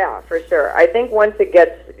 Yeah, for sure. I think once it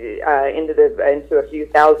gets into a few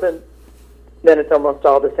thousand, then it's almost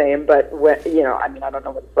all the same. But when, I don't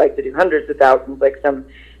know what it's like to do hundreds of thousands like some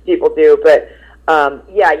people do, but.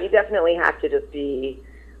 You definitely have to just be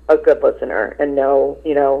a good listener and know,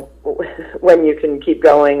 when you can keep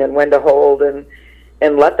going and when to hold and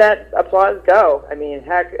let that applause go. I mean,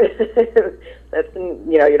 heck, that's,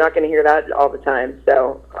 you're not going to hear that all the time.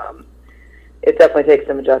 So, it definitely takes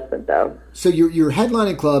some adjustment though. So you're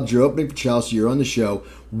headlining clubs, you're opening for Chelsea, you're on the show.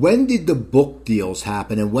 When did the book deals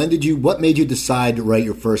happen, and what made you decide to write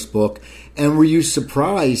your first book? And were you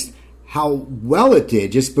surprised how well it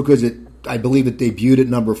did just because I believe it debuted at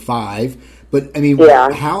number 5, but I mean,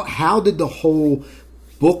 how did the whole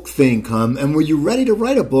book thing come? And were you ready to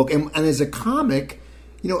write a book? And as a comic,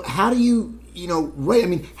 how do you, write? I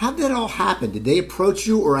mean, how did that all happen? Did they approach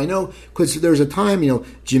you? Or I know, because there's a time,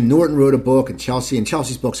 Jim Norton wrote a book, and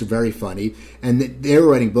Chelsea's books are very funny, and they were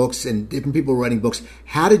writing books, and different people were writing books.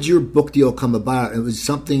 How did your book deal come about? It was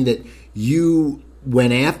something that you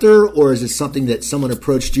went after, or is it something that someone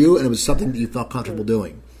approached you, and it was something that you felt comfortable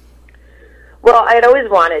doing? Well, I had always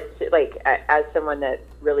wanted to, as someone that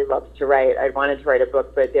really loves to write, I wanted to write a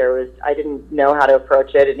book, but I didn't know how to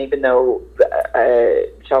approach it, and even though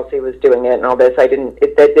Chelsea was doing it and all this, that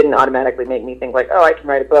didn't automatically make me think like, oh, I can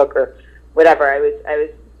write a book or whatever.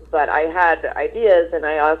 But I had ideas, and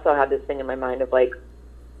I also had this thing in my mind of like,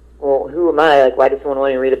 well, who am I? Like, why does someone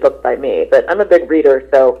want to read a book by me? But I'm a big reader,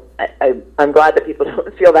 so I'm glad that people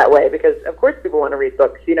don't feel that way, because of course people want to read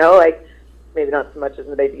books, maybe not so much as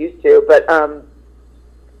they used to, but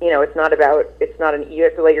it's not you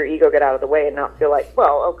have to let your ego get out of the way and not feel like,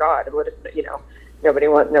 well, oh God, what if,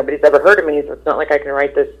 nobody's ever heard of me, so it's not like I can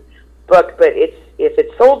write this book. But if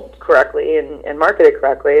it's sold correctly and marketed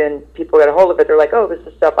correctly and people get a hold of it, they're like, oh, this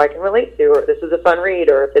is stuff I can relate to, or this is a fun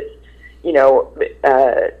read, or if it's,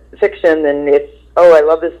 fiction, then it's, oh, I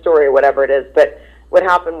love this story, or whatever it is. But what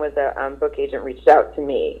happened was a book agent reached out to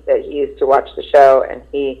me that he used to watch the show, and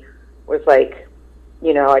he was like,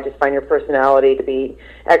 I just find your personality to be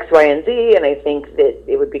X, Y, and Z, and I think that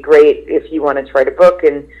it would be great if you wanted to write a book.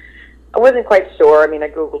 And I wasn't quite sure. I mean, I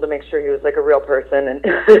Googled to make sure he was like a real person and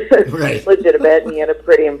right. legitimate, and he had a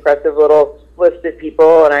pretty impressive little list of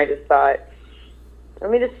people, and I just thought, let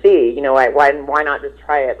me just see, why not just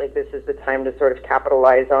try it? Like, this is the time to sort of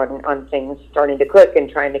capitalize on things starting to click and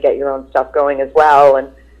trying to get your own stuff going as well. And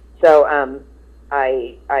so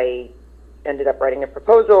I ended up writing a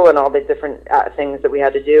proposal and all the different things that we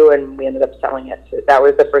had to do, and we ended up selling it. So that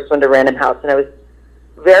was the first one to Random House, and I was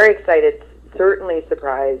very excited, certainly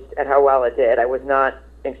surprised at how well it did. I was not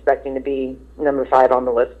expecting to be number 5 on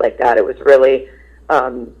the list like that. It was really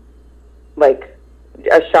like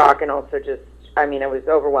a shock, and also just, it was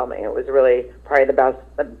overwhelming. It was really probably the best,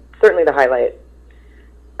 certainly the highlight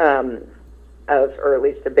or at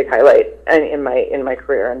least a big highlight in my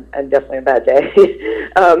career, and definitely a bad day.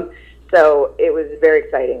 So it was very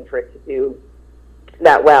exciting for it to do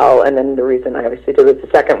that well. And then the reason I obviously did the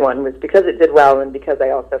second one was because it did well, and because I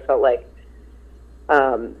also felt like,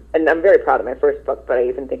 and I'm very proud of my first book, but I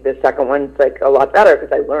even think the second one's like a lot better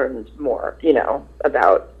because I learned more,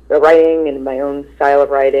 about the writing and my own style of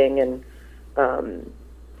writing, and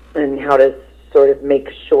how to sort of make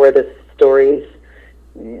sure the stories,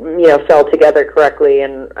 fell together correctly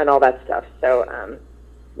and all that stuff. So,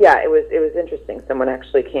 yeah, it was interesting. Someone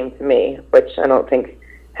actually came to me, which I don't think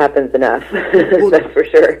happens enough. Well, that's for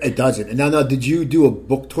sure. It doesn't. And now, did you do a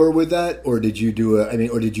book tour with that, or did you do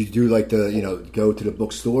or did you do like the go to the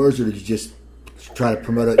bookstores, or did you just try to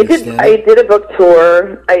promote it? I did a book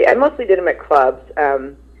tour. I mostly did them at clubs,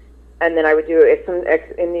 and then I would do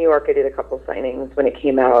in New York. I did a couple signings when it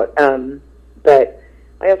came out, but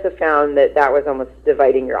I also found that was almost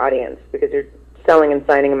dividing your audience, because you're selling and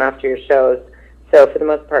signing them after your shows. So for the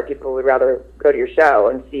most part, people would rather go to your show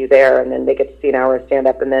and see you there, and then they get to see an hour of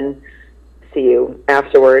stand-up and then see you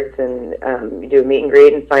afterwards, and you do a meet and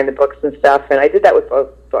greet and sign the books and stuff. And I did that with both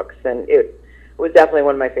books, and it was definitely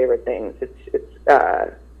one of my favorite things. It's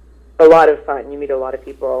a lot of fun. You meet a lot of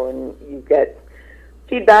people, and you get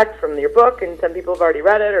feedback from your book, and some people have already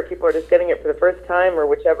read it, or people are just getting it for the first time, or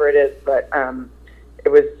whichever it is. But it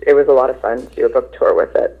was a lot of fun to do a book tour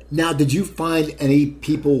with it. Now, did you find any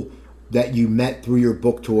people that you met through your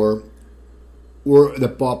book tour or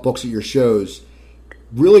that bought books at your shows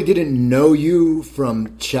really didn't know you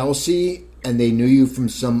from Chelsea, and they knew you from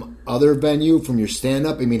some other venue, from your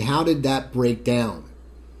stand-up? I mean, how did that break down?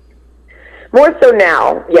 More so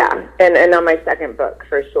now, yeah. And on my second book,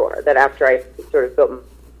 for sure, that after I sort of built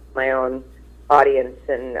my own audience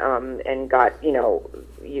and got,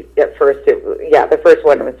 at first, the first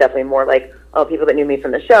one was definitely more like, people that knew me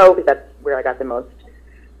from the show, because that's where I got the most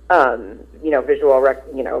visual,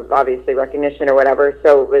 obviously recognition or whatever.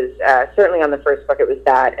 So it was certainly on the first book, it was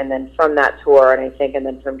that. And then from that tour, and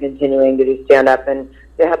then from continuing to do stand-up and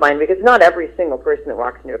the headline, because not every single person that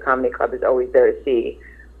walks into a comedy club is always there to see,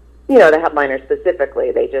 the headliner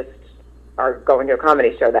specifically. They just are going to a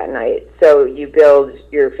comedy show that night. So you build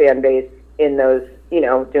your fan base in those,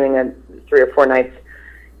 doing 3 or 4 nights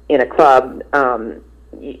in a club.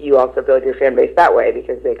 You also build your fan base that way,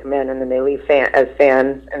 because they come in and then they leave as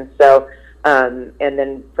fans. And so, and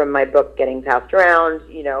then from my book getting passed around,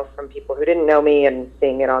 from people who didn't know me and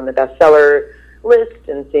seeing it on the bestseller list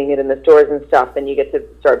and seeing it in the stores and stuff, then you get to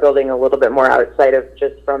start building a little bit more outside of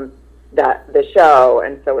just from the show.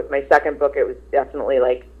 And so with my second book, it was definitely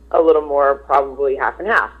like a little more probably half and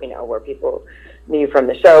half, where people knew you from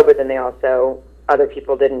the show, but then they also, other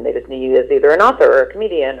people didn't. They just knew you as either an author or a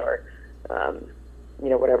comedian or,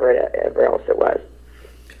 whatever else it was.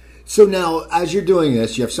 So now, as you're doing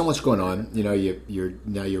this, you have so much going on.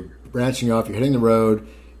 You're branching off. You're hitting the road.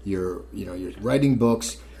 You're writing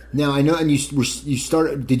books. Now I know, and you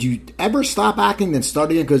started. Did you ever stop acting then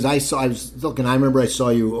start again? Because I was looking. I remember I saw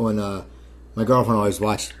you on. My girlfriend always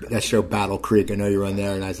watched that show Battle Creek. I know you were on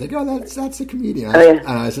there, and I was like, "Oh, that's a comedian." And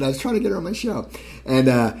I said I was trying to get her on my show. And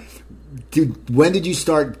when did you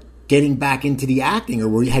start getting back into the acting,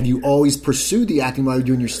 or have you always pursued the acting while you're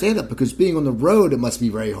doing your stand-up? Because being on the road, it must be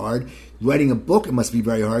very hard. Writing a book, it must be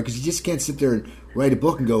very hard, because you just can't sit there and write a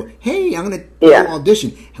book and go, hey, I'm going to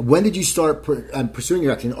audition. When did you start pursuing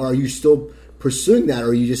your acting? Or are you still pursuing that,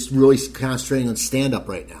 or are you just really concentrating on stand-up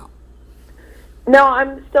right now? No,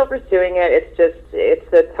 I'm still pursuing it.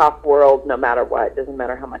 It's a tough world no matter what. It doesn't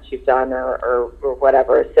matter how much you've done or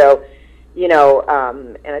whatever. So,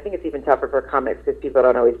 and I think it's even tougher for comics because people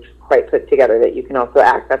don't always quite put together that you can also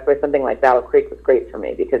act. That's why something like Battle Creek was great for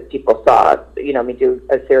me, because people saw, me do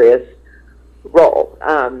a serious role.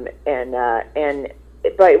 But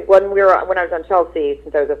when I was on Chelsea,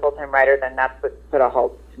 since I was a full-time writer, then that's what put a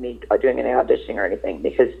halt to me doing any auditioning or anything,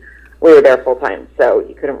 because we were there full-time, so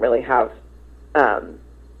you couldn't really have,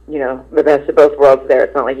 the best of both worlds there.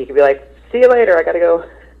 It's not like you could be like, see you later, I got to go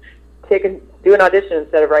do an audition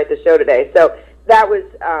instead of write the show today. So that was,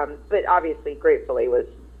 but obviously, gratefully, was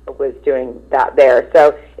doing that there.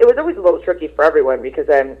 So it was always a little tricky for everyone, because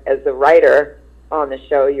as a writer on the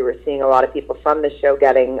show, you were seeing a lot of people from the show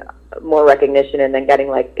getting more recognition, and then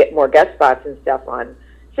getting get more guest spots and stuff on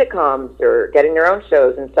sitcoms or getting their own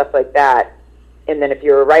shows and stuff like that. And then if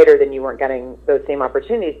you're a writer, then you weren't getting those same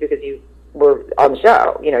opportunities because you were on the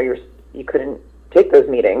show. You couldn't take those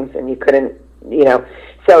meetings, and you couldn't,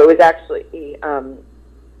 So it was actually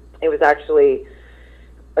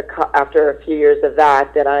after a few years of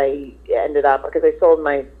that I ended up, because I sold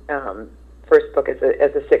my first book as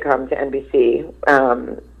a sitcom to NBC,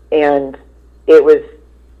 and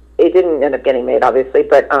it didn't end up getting made, obviously,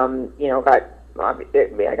 but I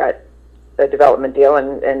got a development deal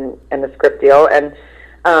and the script deal, and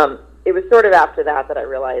it was sort of after that I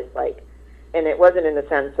realized, and it wasn't in the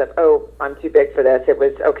sense of, oh, I'm too big for this. It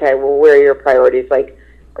was, okay, well, where are your priorities?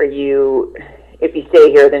 If you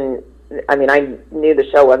stay here, then, I knew the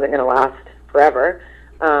show wasn't going to last forever,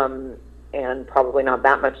 and probably not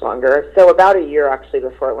that much longer. So about a year, actually,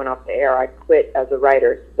 before it went off the air, I quit as a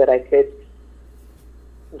writer so that I could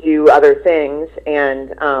do other things. And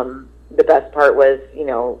the best part was,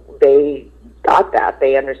 they got that.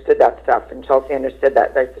 They understood that stuff, and Chelsea understood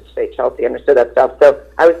that. I should say Chelsea understood that stuff. So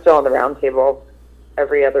I was still on the round table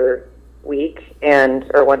every other week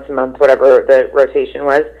or once a month, whatever the rotation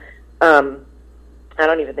was. I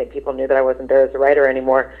don't even think people knew that I wasn't there as a writer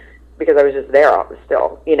anymore, because I was just there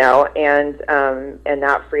still, and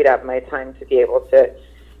that freed up my time to be able to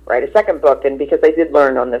write a second book. And because I did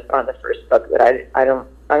learn on the first book that I don't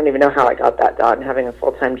even know how I got that done, having a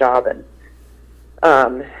full-time job. And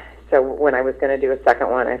so when I was going to do a second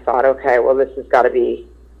one, I thought, okay, well, this has got to be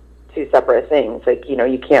two separate things.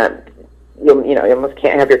 You can't, you almost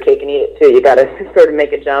can't have your cake and eat it too. You got to sort of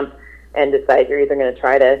make a jump and decide you're either going to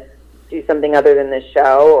try to do something other than this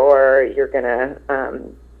show, or you're going to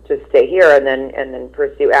just stay here and then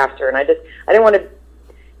pursue after. And I didn't want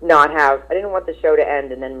the show to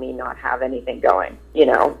end and then me not have anything going,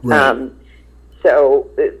 Right. So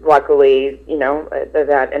luckily,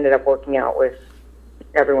 that ended up working out with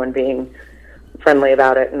everyone being friendly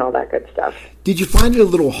about it and all that good stuff. Did you find it a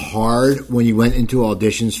little hard when you went into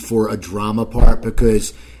auditions for a drama part?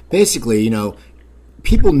 Because basically,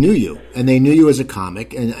 people knew you, and they knew you as a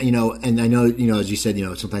comic, and and I know, as you said,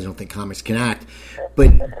 sometimes I don't think comics can act.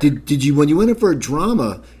 But did you, when you went in for a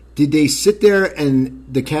drama, did they sit there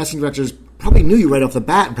and the casting directors probably knew you right off the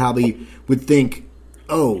bat and probably would think,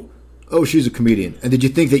 oh, she's a comedian? And did you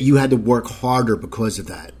think that you had to work harder because of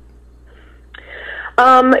that?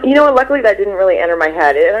 Luckily that didn't really enter my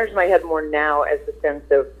head. It enters my head more now as a sense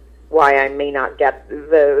of why I may not get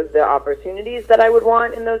the opportunities that I would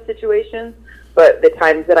want in those situations. But the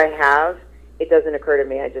times that I have, it doesn't occur to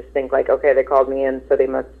me. I just think okay, they called me in, so they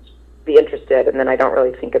must be interested, and then I don't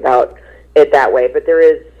really think about it that way. But there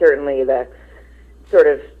is certainly the sort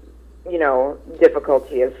of,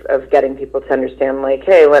 difficulty of getting people to understand,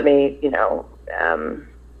 hey, let me,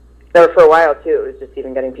 or for a while too, it was just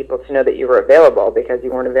even getting people to know that you were available, because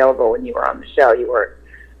you weren't available when you were on the show. You weren't,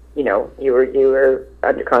 you were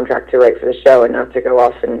under contract to write for the show and not to go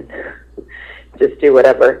off and just do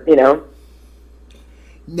whatever,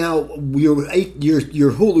 Now, your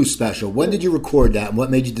Hulu special, when did you record that, and what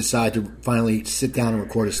made you decide to finally sit down and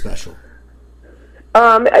record a special?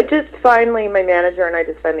 I just finally, my manager and I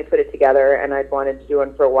just finally put it together, and I'd wanted to do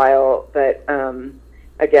one for a while, but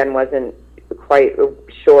again, wasn't quite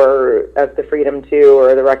sure of the freedom to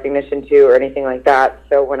or the recognition to or anything like that.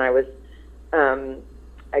 So when I was,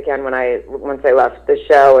 once I left the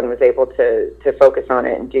show and was able to focus on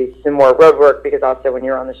it and do some more road work, because also when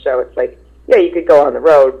you're on the show, it's like, yeah, you could go on the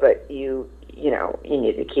road, but you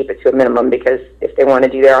need to keep it to a minimum, because if they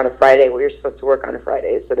wanted you there on a Friday, well, you're supposed to work on a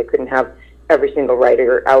Friday, so they couldn't have every single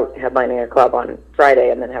writer out headlining a club on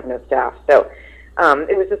Friday and then have no staff. So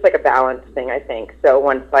it was just like a balance thing, I think. So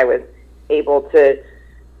once I was able to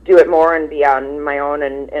do it more and be on my own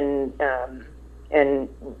and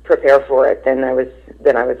prepare for it, then I was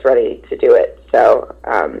ready to do it. So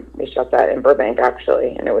we shot that in Burbank,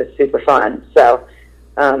 actually, and it was super fun. So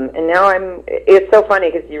and now it's so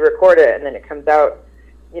funny because you record it and then it comes out,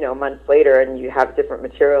 months later, and you have different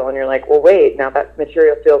material, and you're like, well, wait, now that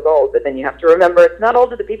material feels old, but then you have to remember it's not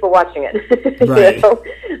old to the people watching it. Right.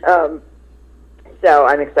 So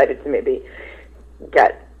I'm excited to maybe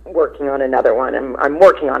get working on another one. I'm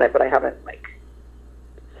working on it, but I haven't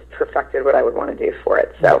perfected what I would want to do for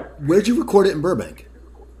it. So where'd you record it in Burbank?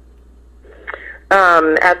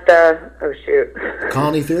 At the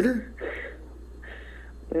Colony Theater?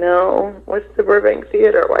 No, what's the Burbank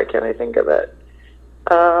Theater? Why can't I think of it?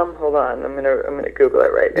 Hold on, I'm gonna Google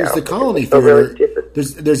it right now. There's the Colony Theater.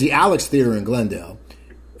 There's the Alex Theater in Glendale,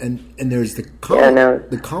 and there's the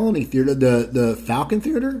Colony Theater, the Falcon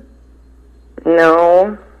Theater.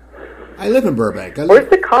 No, I live in Burbank. Where's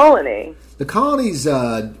the Colony? The Colony's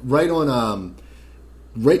right on,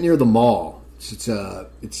 right near the mall.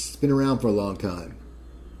 It's been around for a long time.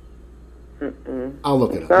 I'll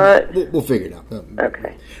look it up. We'll figure it out.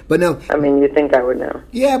 Okay. But no, I mean, you'd think I would know.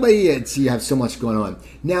 Yeah, but you have so much going on.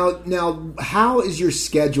 Now, how is your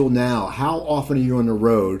schedule now? How often are you on the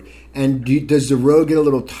road? And does the road get a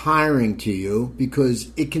little tiring to you?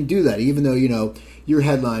 Because it can do that, even though, you're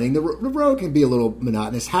headlining. The road can be a little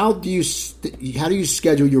monotonous. How do you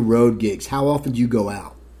schedule your road gigs? How often do you go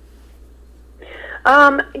out?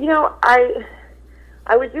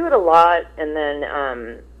 I would do it a lot, and then,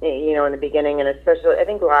 in the beginning, and especially, I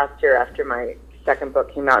think last year after my second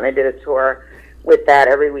book came out and I did a tour with that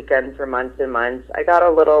every weekend for months and months, I got a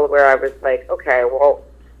little where I was like, okay, well,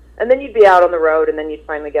 and then you'd be out on the road, and then you'd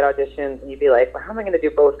finally get auditions, and you'd be like, well, how am I going to do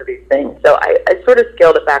both of these things? So I sort of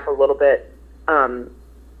scaled it back a little bit,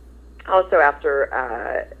 also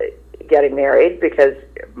after getting married, because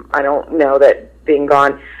I don't know that being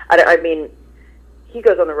gone, I mean, he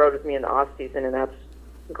goes on the road with me in the off season, and that's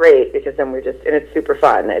great, because then and it's super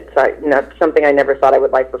fun. It's not something I never thought I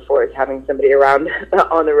would like before, is having somebody around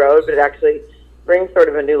on the road, but it actually brings sort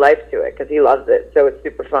of a new life to it, because he loves it, so it's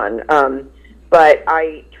super fun. But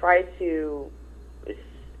I try to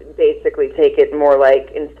basically take it more like,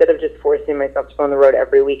 instead of just forcing myself to go on the road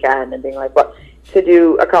every weekend and being like, well, to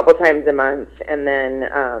do a couple times a month, and then,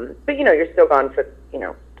 but you're still gone for, 3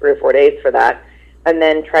 or 4 days for that, and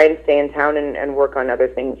then try and stay in town and work on other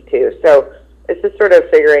things too. So it's just sort of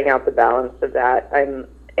figuring out the balance of that. I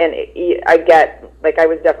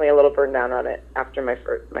was definitely a little burned down on it after my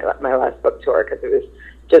last book tour, because it was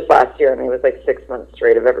just last year, and it was like 6 months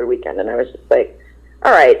straight of every weekend, and I was just like,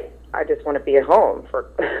 all right, I just want to be at home for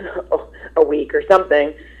a week or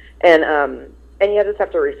something, and you just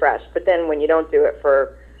have to refresh. But then when you don't do it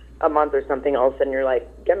for a month or something, all of a sudden you're like,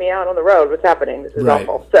 get me out on the road, what's happening? This is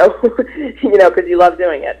awful. So, because you love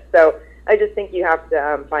doing it. So I just think you have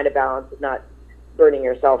to find a balance of not burning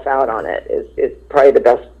yourself out on it is probably the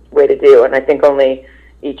best way to do. And I think only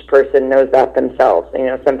each person knows that themselves.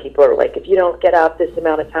 Some people are like, if you don't get out this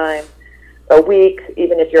amount of time a week,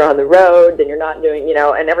 even if you're on the road, then you're not doing,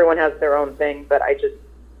 and everyone has their own thing. But I just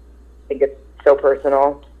think it's so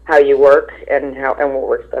personal how you work and what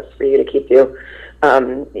works best for you to keep you,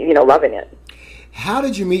 loving it. How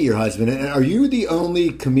did you meet your husband? And are you the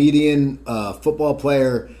only comedian, football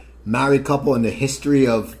player, married couple in the history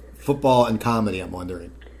of football and comedy, I'm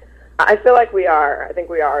wondering? I feel like we are. I think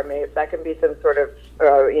we are. Maybe if that can be some sort of,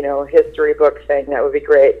 history book thing, that would be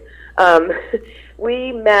great.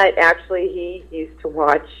 We met, actually, he used to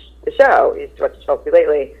watch the show. He used to watch Chelsea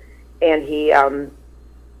Lately, and he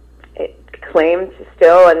claims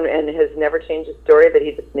still and has never changed his story that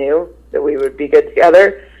he just knew that we would be good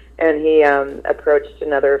together. And he approached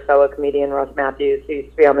another fellow comedian, Ross Matthews, who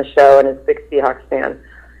used to be on the show and is a big Seahawks fan.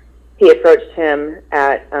 He approached him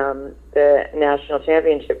at the national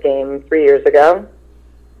championship game 3 years ago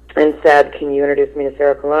and said, can you introduce me to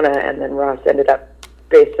Sarah Colonna? And then Ross ended up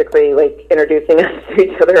basically like introducing us to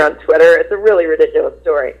each other on Twitter. It's a really ridiculous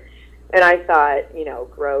story. And I thought,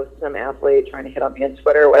 gross, some athlete trying to hit on me on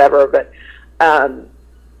Twitter or whatever. But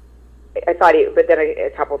I thought but then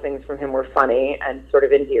a couple things from him were funny and sort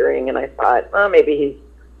of endearing. And I thought, well, maybe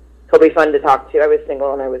he'll be fun to talk to. I was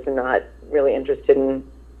single and I was not really interested in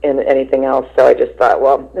anything else. So I just thought,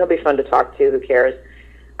 well, he'll be fun to talk to. Who cares?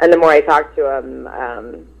 And the more I talked to him,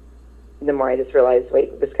 the more I just realized,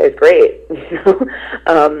 wait, this guy's great.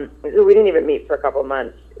 So we didn't even meet for a couple of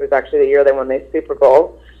months. It was actually the year they won the Super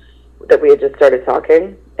Bowl that we had just started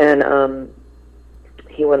talking. And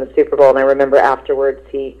he won the Super Bowl. And I remember afterwards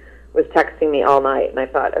he was texting me all night. And I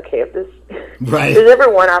thought, okay, if right. there's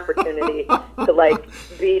ever one opportunity to, like,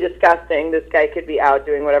 be disgusting, this guy could be out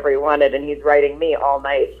doing whatever he wanted. And he's writing me all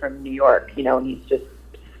night from New York, and he's just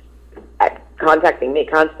contacting me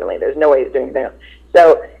constantly. There's no way he's doing that.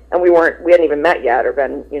 So, and we hadn't even met yet or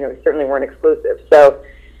been, we certainly weren't exclusive. So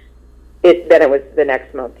then it was the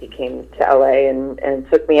next month he came to LA and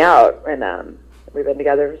took me out, and we've been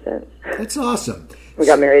together ever since. That's awesome. We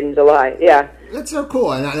got married in July. Yeah. That's so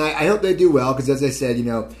cool. And I hope they do well, because as I said,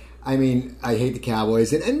 I hate the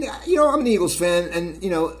Cowboys, and I'm an Eagles fan, and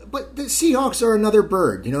but the Seahawks are another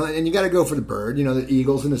bird, and you got to go for the bird, the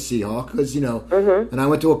Eagles and the Seahawk, because mm-hmm. And I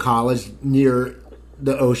went to a college near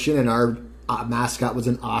the ocean, and our mascot was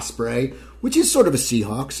an osprey, which is sort of a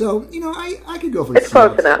Seahawk. So I could go for the Seahawks. It's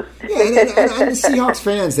close enough. Yeah, and the Seahawks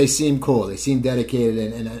fans, they seem cool, they seem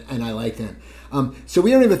dedicated, and I like them. So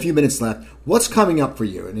we only have a few minutes left. What's coming up for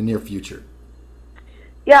you in the near future?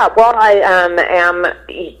 Yeah, well, I am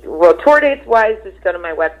tour dates wise, just go to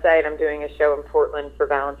my website. I'm doing a show in Portland for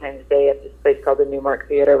Valentine's Day at this place called the Newmark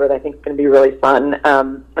Theater, that I think is going to be really fun.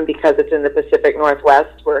 And because it's in the Pacific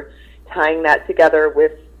Northwest, we're tying that together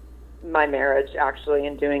with my marriage, actually,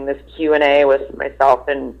 and doing this Q&A with myself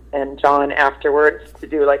and John afterwards to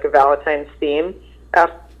do like a Valentine's theme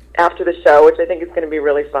after the show, which I think is going to be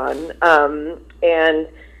really fun. And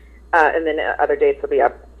then other dates will be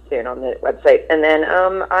up soon on the website. And then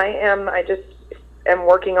I just am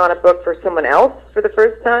working on a book for someone else for the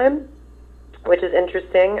first time, which is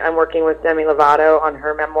interesting. I'm working with Demi Lovato on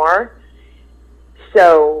her memoir.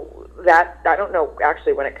 So that, I don't know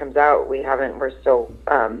actually when it comes out. We're still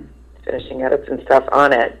finishing edits and stuff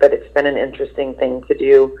on it, but it's been an interesting thing to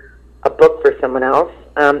do a book for someone else.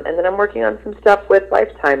 And then I'm working on some stuff with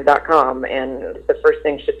Lifetime.com, and the first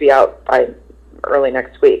thing should be out by early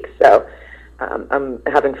next week. So I'm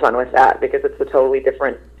having fun with that because it's a totally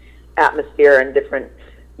different atmosphere and different,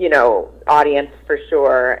 audience for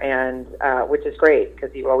sure, and which is great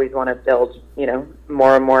because you always want to build,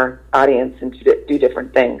 more and more audience and to do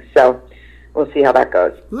different things. So we'll see how that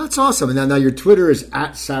goes. Well, that's awesome. And now your Twitter is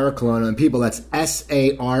at Sarah Colonna, and people, that's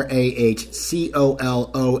SarahColonna.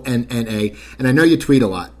 And I know you tweet a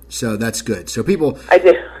lot, so that's good. So people, I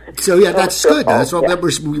do. So yeah, that's good. That's what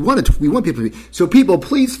we want people to be. So people,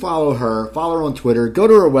 please follow her. Follow her on Twitter. Go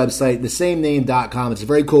to her website, theSameName.com. It's a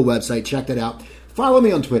very cool website. Check that out. Follow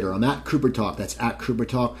me on Twitter. I'm at Cooper Talk. That's at Cooper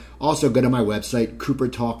Talk. Also, go to my website,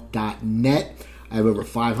 CooperTalk.net. I have over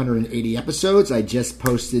 580 episodes. I just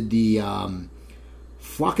posted the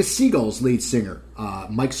Flock of Seagulls lead singer,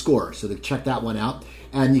 Mike Score. So check that one out.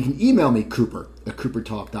 And you can email me, Cooper, at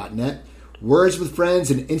CooperTalk.net. Words with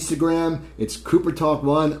Friends and Instagram, it's Cooper Talk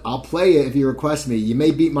 1. I'll play it if you request me. You may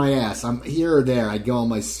beat my ass. I'm here or there. I go on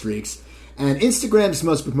my streaks. And Instagram is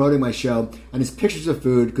most promoting my show, and it's pictures of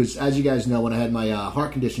food, because as you guys know, when I had my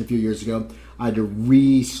heart condition a few years ago, I had to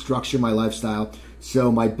restructure my lifestyle.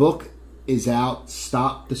 So my book is out,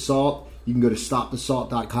 Stop the Salt. You can go to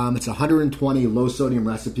stopthesalt.com. It's 120 low-sodium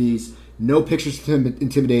recipes, no pictures to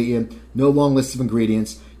intimidate you, no long list of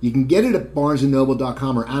ingredients. You can get it at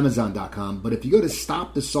barnesandnoble.com or amazon.com, but if you go to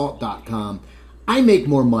stopthesalt.com, I make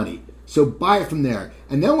more money. So buy it from there.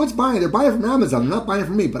 And no one's buying it. They're buying it from Amazon. They're not buying it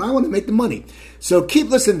from me, but I want to make the money. So keep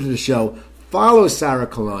listening to the show. Follow Sarah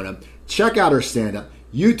Colonna. Check out her stand-up.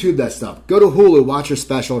 YouTube that stuff. Go to Hulu. Watch her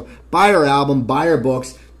special. Buy her album. Buy her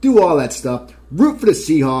books. Do all that stuff. Root for the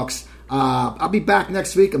Seahawks. I'll be back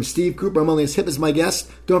next week. I'm Steve Cooper. I'm only as hip as my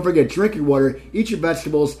guest. Don't forget, drink your water, eat your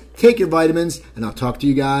vegetables, take your vitamins, and I'll talk to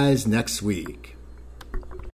you guys next week.